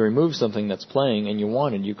 If you remove something that's playing and you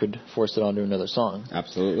wanted, you could force it onto another song.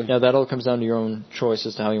 Absolutely. Now that all comes down to your own choice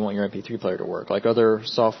as to how you want your MP3 player to work. Like other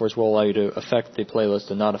softwares will allow you to affect the playlist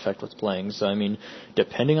and not affect what's playing. So I mean,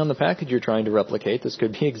 depending on the package you're trying to replicate, this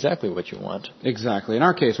could be exactly what you want. Exactly. In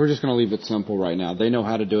our case, we're just going to leave it simple right now. They know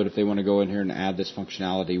how to do it if they want to go in here and add this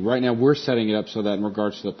functionality. Right now, we're setting it up so that in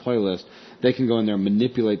regards to the playlist, they can go in there and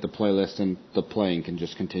manipulate the playlist, and the playing can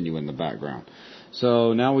just continue in the background.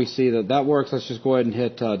 So now we see that that works. Let's just go ahead and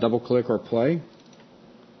hit double-click or play.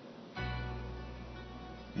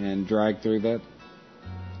 And drag through that.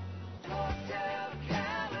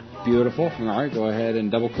 Beautiful. All right, go ahead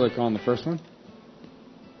and double-click on the first one.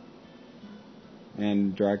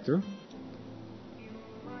 and drag through.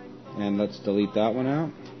 And let's delete that one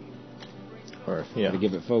out. Or, yeah. To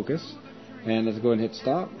give it focus. And let's go ahead and hit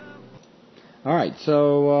stop. Alright,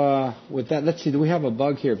 so with that, let's see, do we have a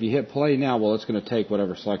bug here? If you hit play now, well, it's going to take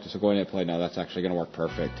whatever selected, so go ahead and hit play now. That's actually going to work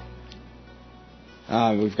perfect.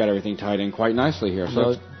 We've got everything tied in quite nicely here.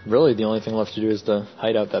 So really, the only thing left to do is to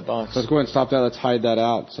hide out that box. Let's go ahead and stop that. Let's hide that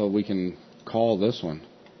out so we can call this one.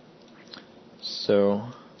 So,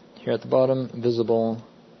 here at the bottom, visible,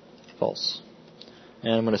 false.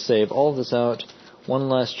 And I'm going to save all of this out, one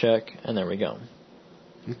last check, and there we go.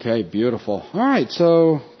 Okay, beautiful. All right,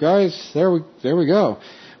 so guys, there we go.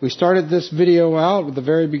 We started this video out at the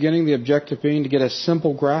very beginning, the objective being to get a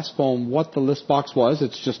simple grasp on what the list box was.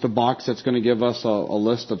 It's just a box that's going to give us a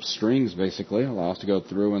list of strings, basically, allow us to go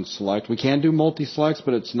through and select. We can do multi-selects,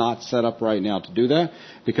 but it's not set up right now to do that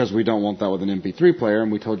because we don't want that with an MP3 player,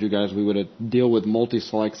 and we told you guys we would deal with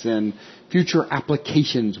multi-selects in future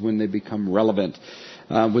applications when they become relevant.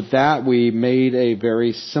 With that, we made a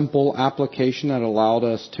very simple application that allowed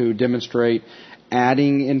us to demonstrate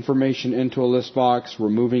adding information into a list box,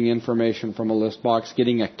 removing information from a list box,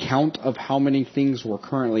 getting a count of how many things were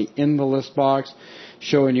currently in the list box,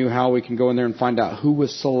 showing you how we can go in there and find out who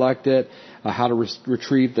was selected, how to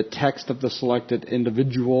retrieve the text of the selected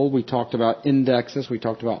individual. We talked about indexes. We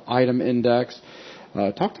talked about item index.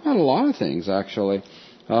 Talked about a lot of things, actually.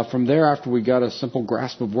 From there, after we got a simple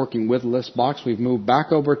grasp of working with Listbox, we've moved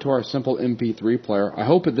back over to our simple MP3 player. I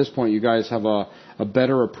hope at this point you guys have a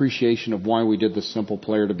better appreciation of why we did this simple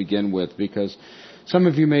player to begin with, because some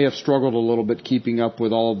of you may have struggled a little bit keeping up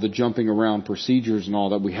with all of the jumping around procedures and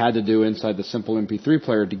all that we had to do inside the simple MP3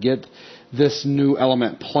 player to get this new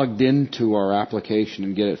element plugged into our application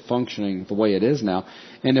and get it functioning the way it is now.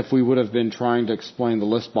 And if we would have been trying to explain the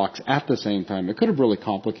Listbox at the same time, it could have really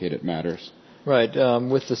complicated matters. Right.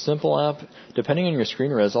 With the simple app, depending on your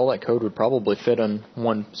screen res, all that code would probably fit on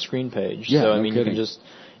one screen page. Yeah, so, I no mean, kidding.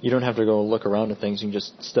 you don't have to go look around at things. You can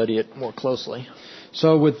just study it more closely.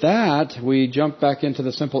 So with that, we jumped back into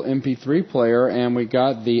the simple MP3 player, and we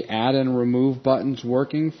got the add and remove buttons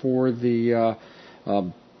working for the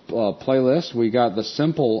playlist. We got the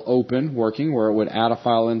simple open working, where it would add a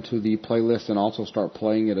file into the playlist and also start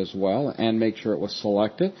playing it as well, and make sure it was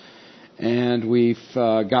selected. And we've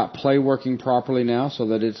got play working properly now so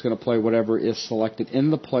that it's going to play whatever is selected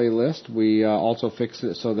in the playlist. We also fixed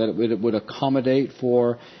it so that it would accommodate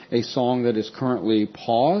for a song that is currently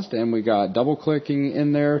paused. And we got double clicking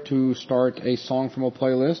in there to start a song from a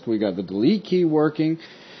playlist. We got the delete key working.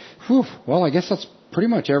 Whew, well, I guess that's pretty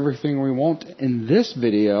much everything we want in this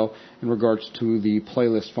video in regards to the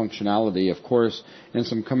playlist functionality. Of course, in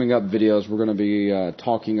some coming up videos, we're going to be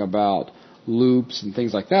talking about loops and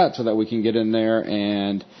things like that so that we can get in there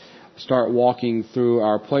and start walking through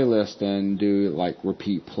our playlist and do like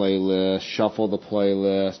repeat playlist, shuffle the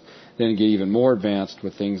playlist, then get even more advanced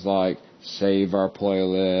with things like save our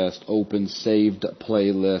playlist, open saved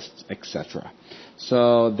playlists, etc.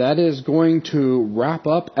 So that is going to wrap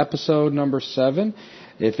up episode number 7.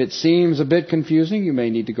 If it seems a bit confusing, you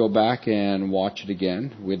may need to go back and watch it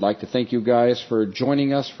again. We'd like to thank you guys for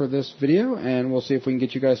joining us for this video, and we'll see if we can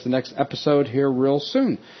get you guys to the next episode here real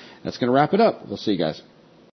soon. That's going to wrap it up. We'll see you guys.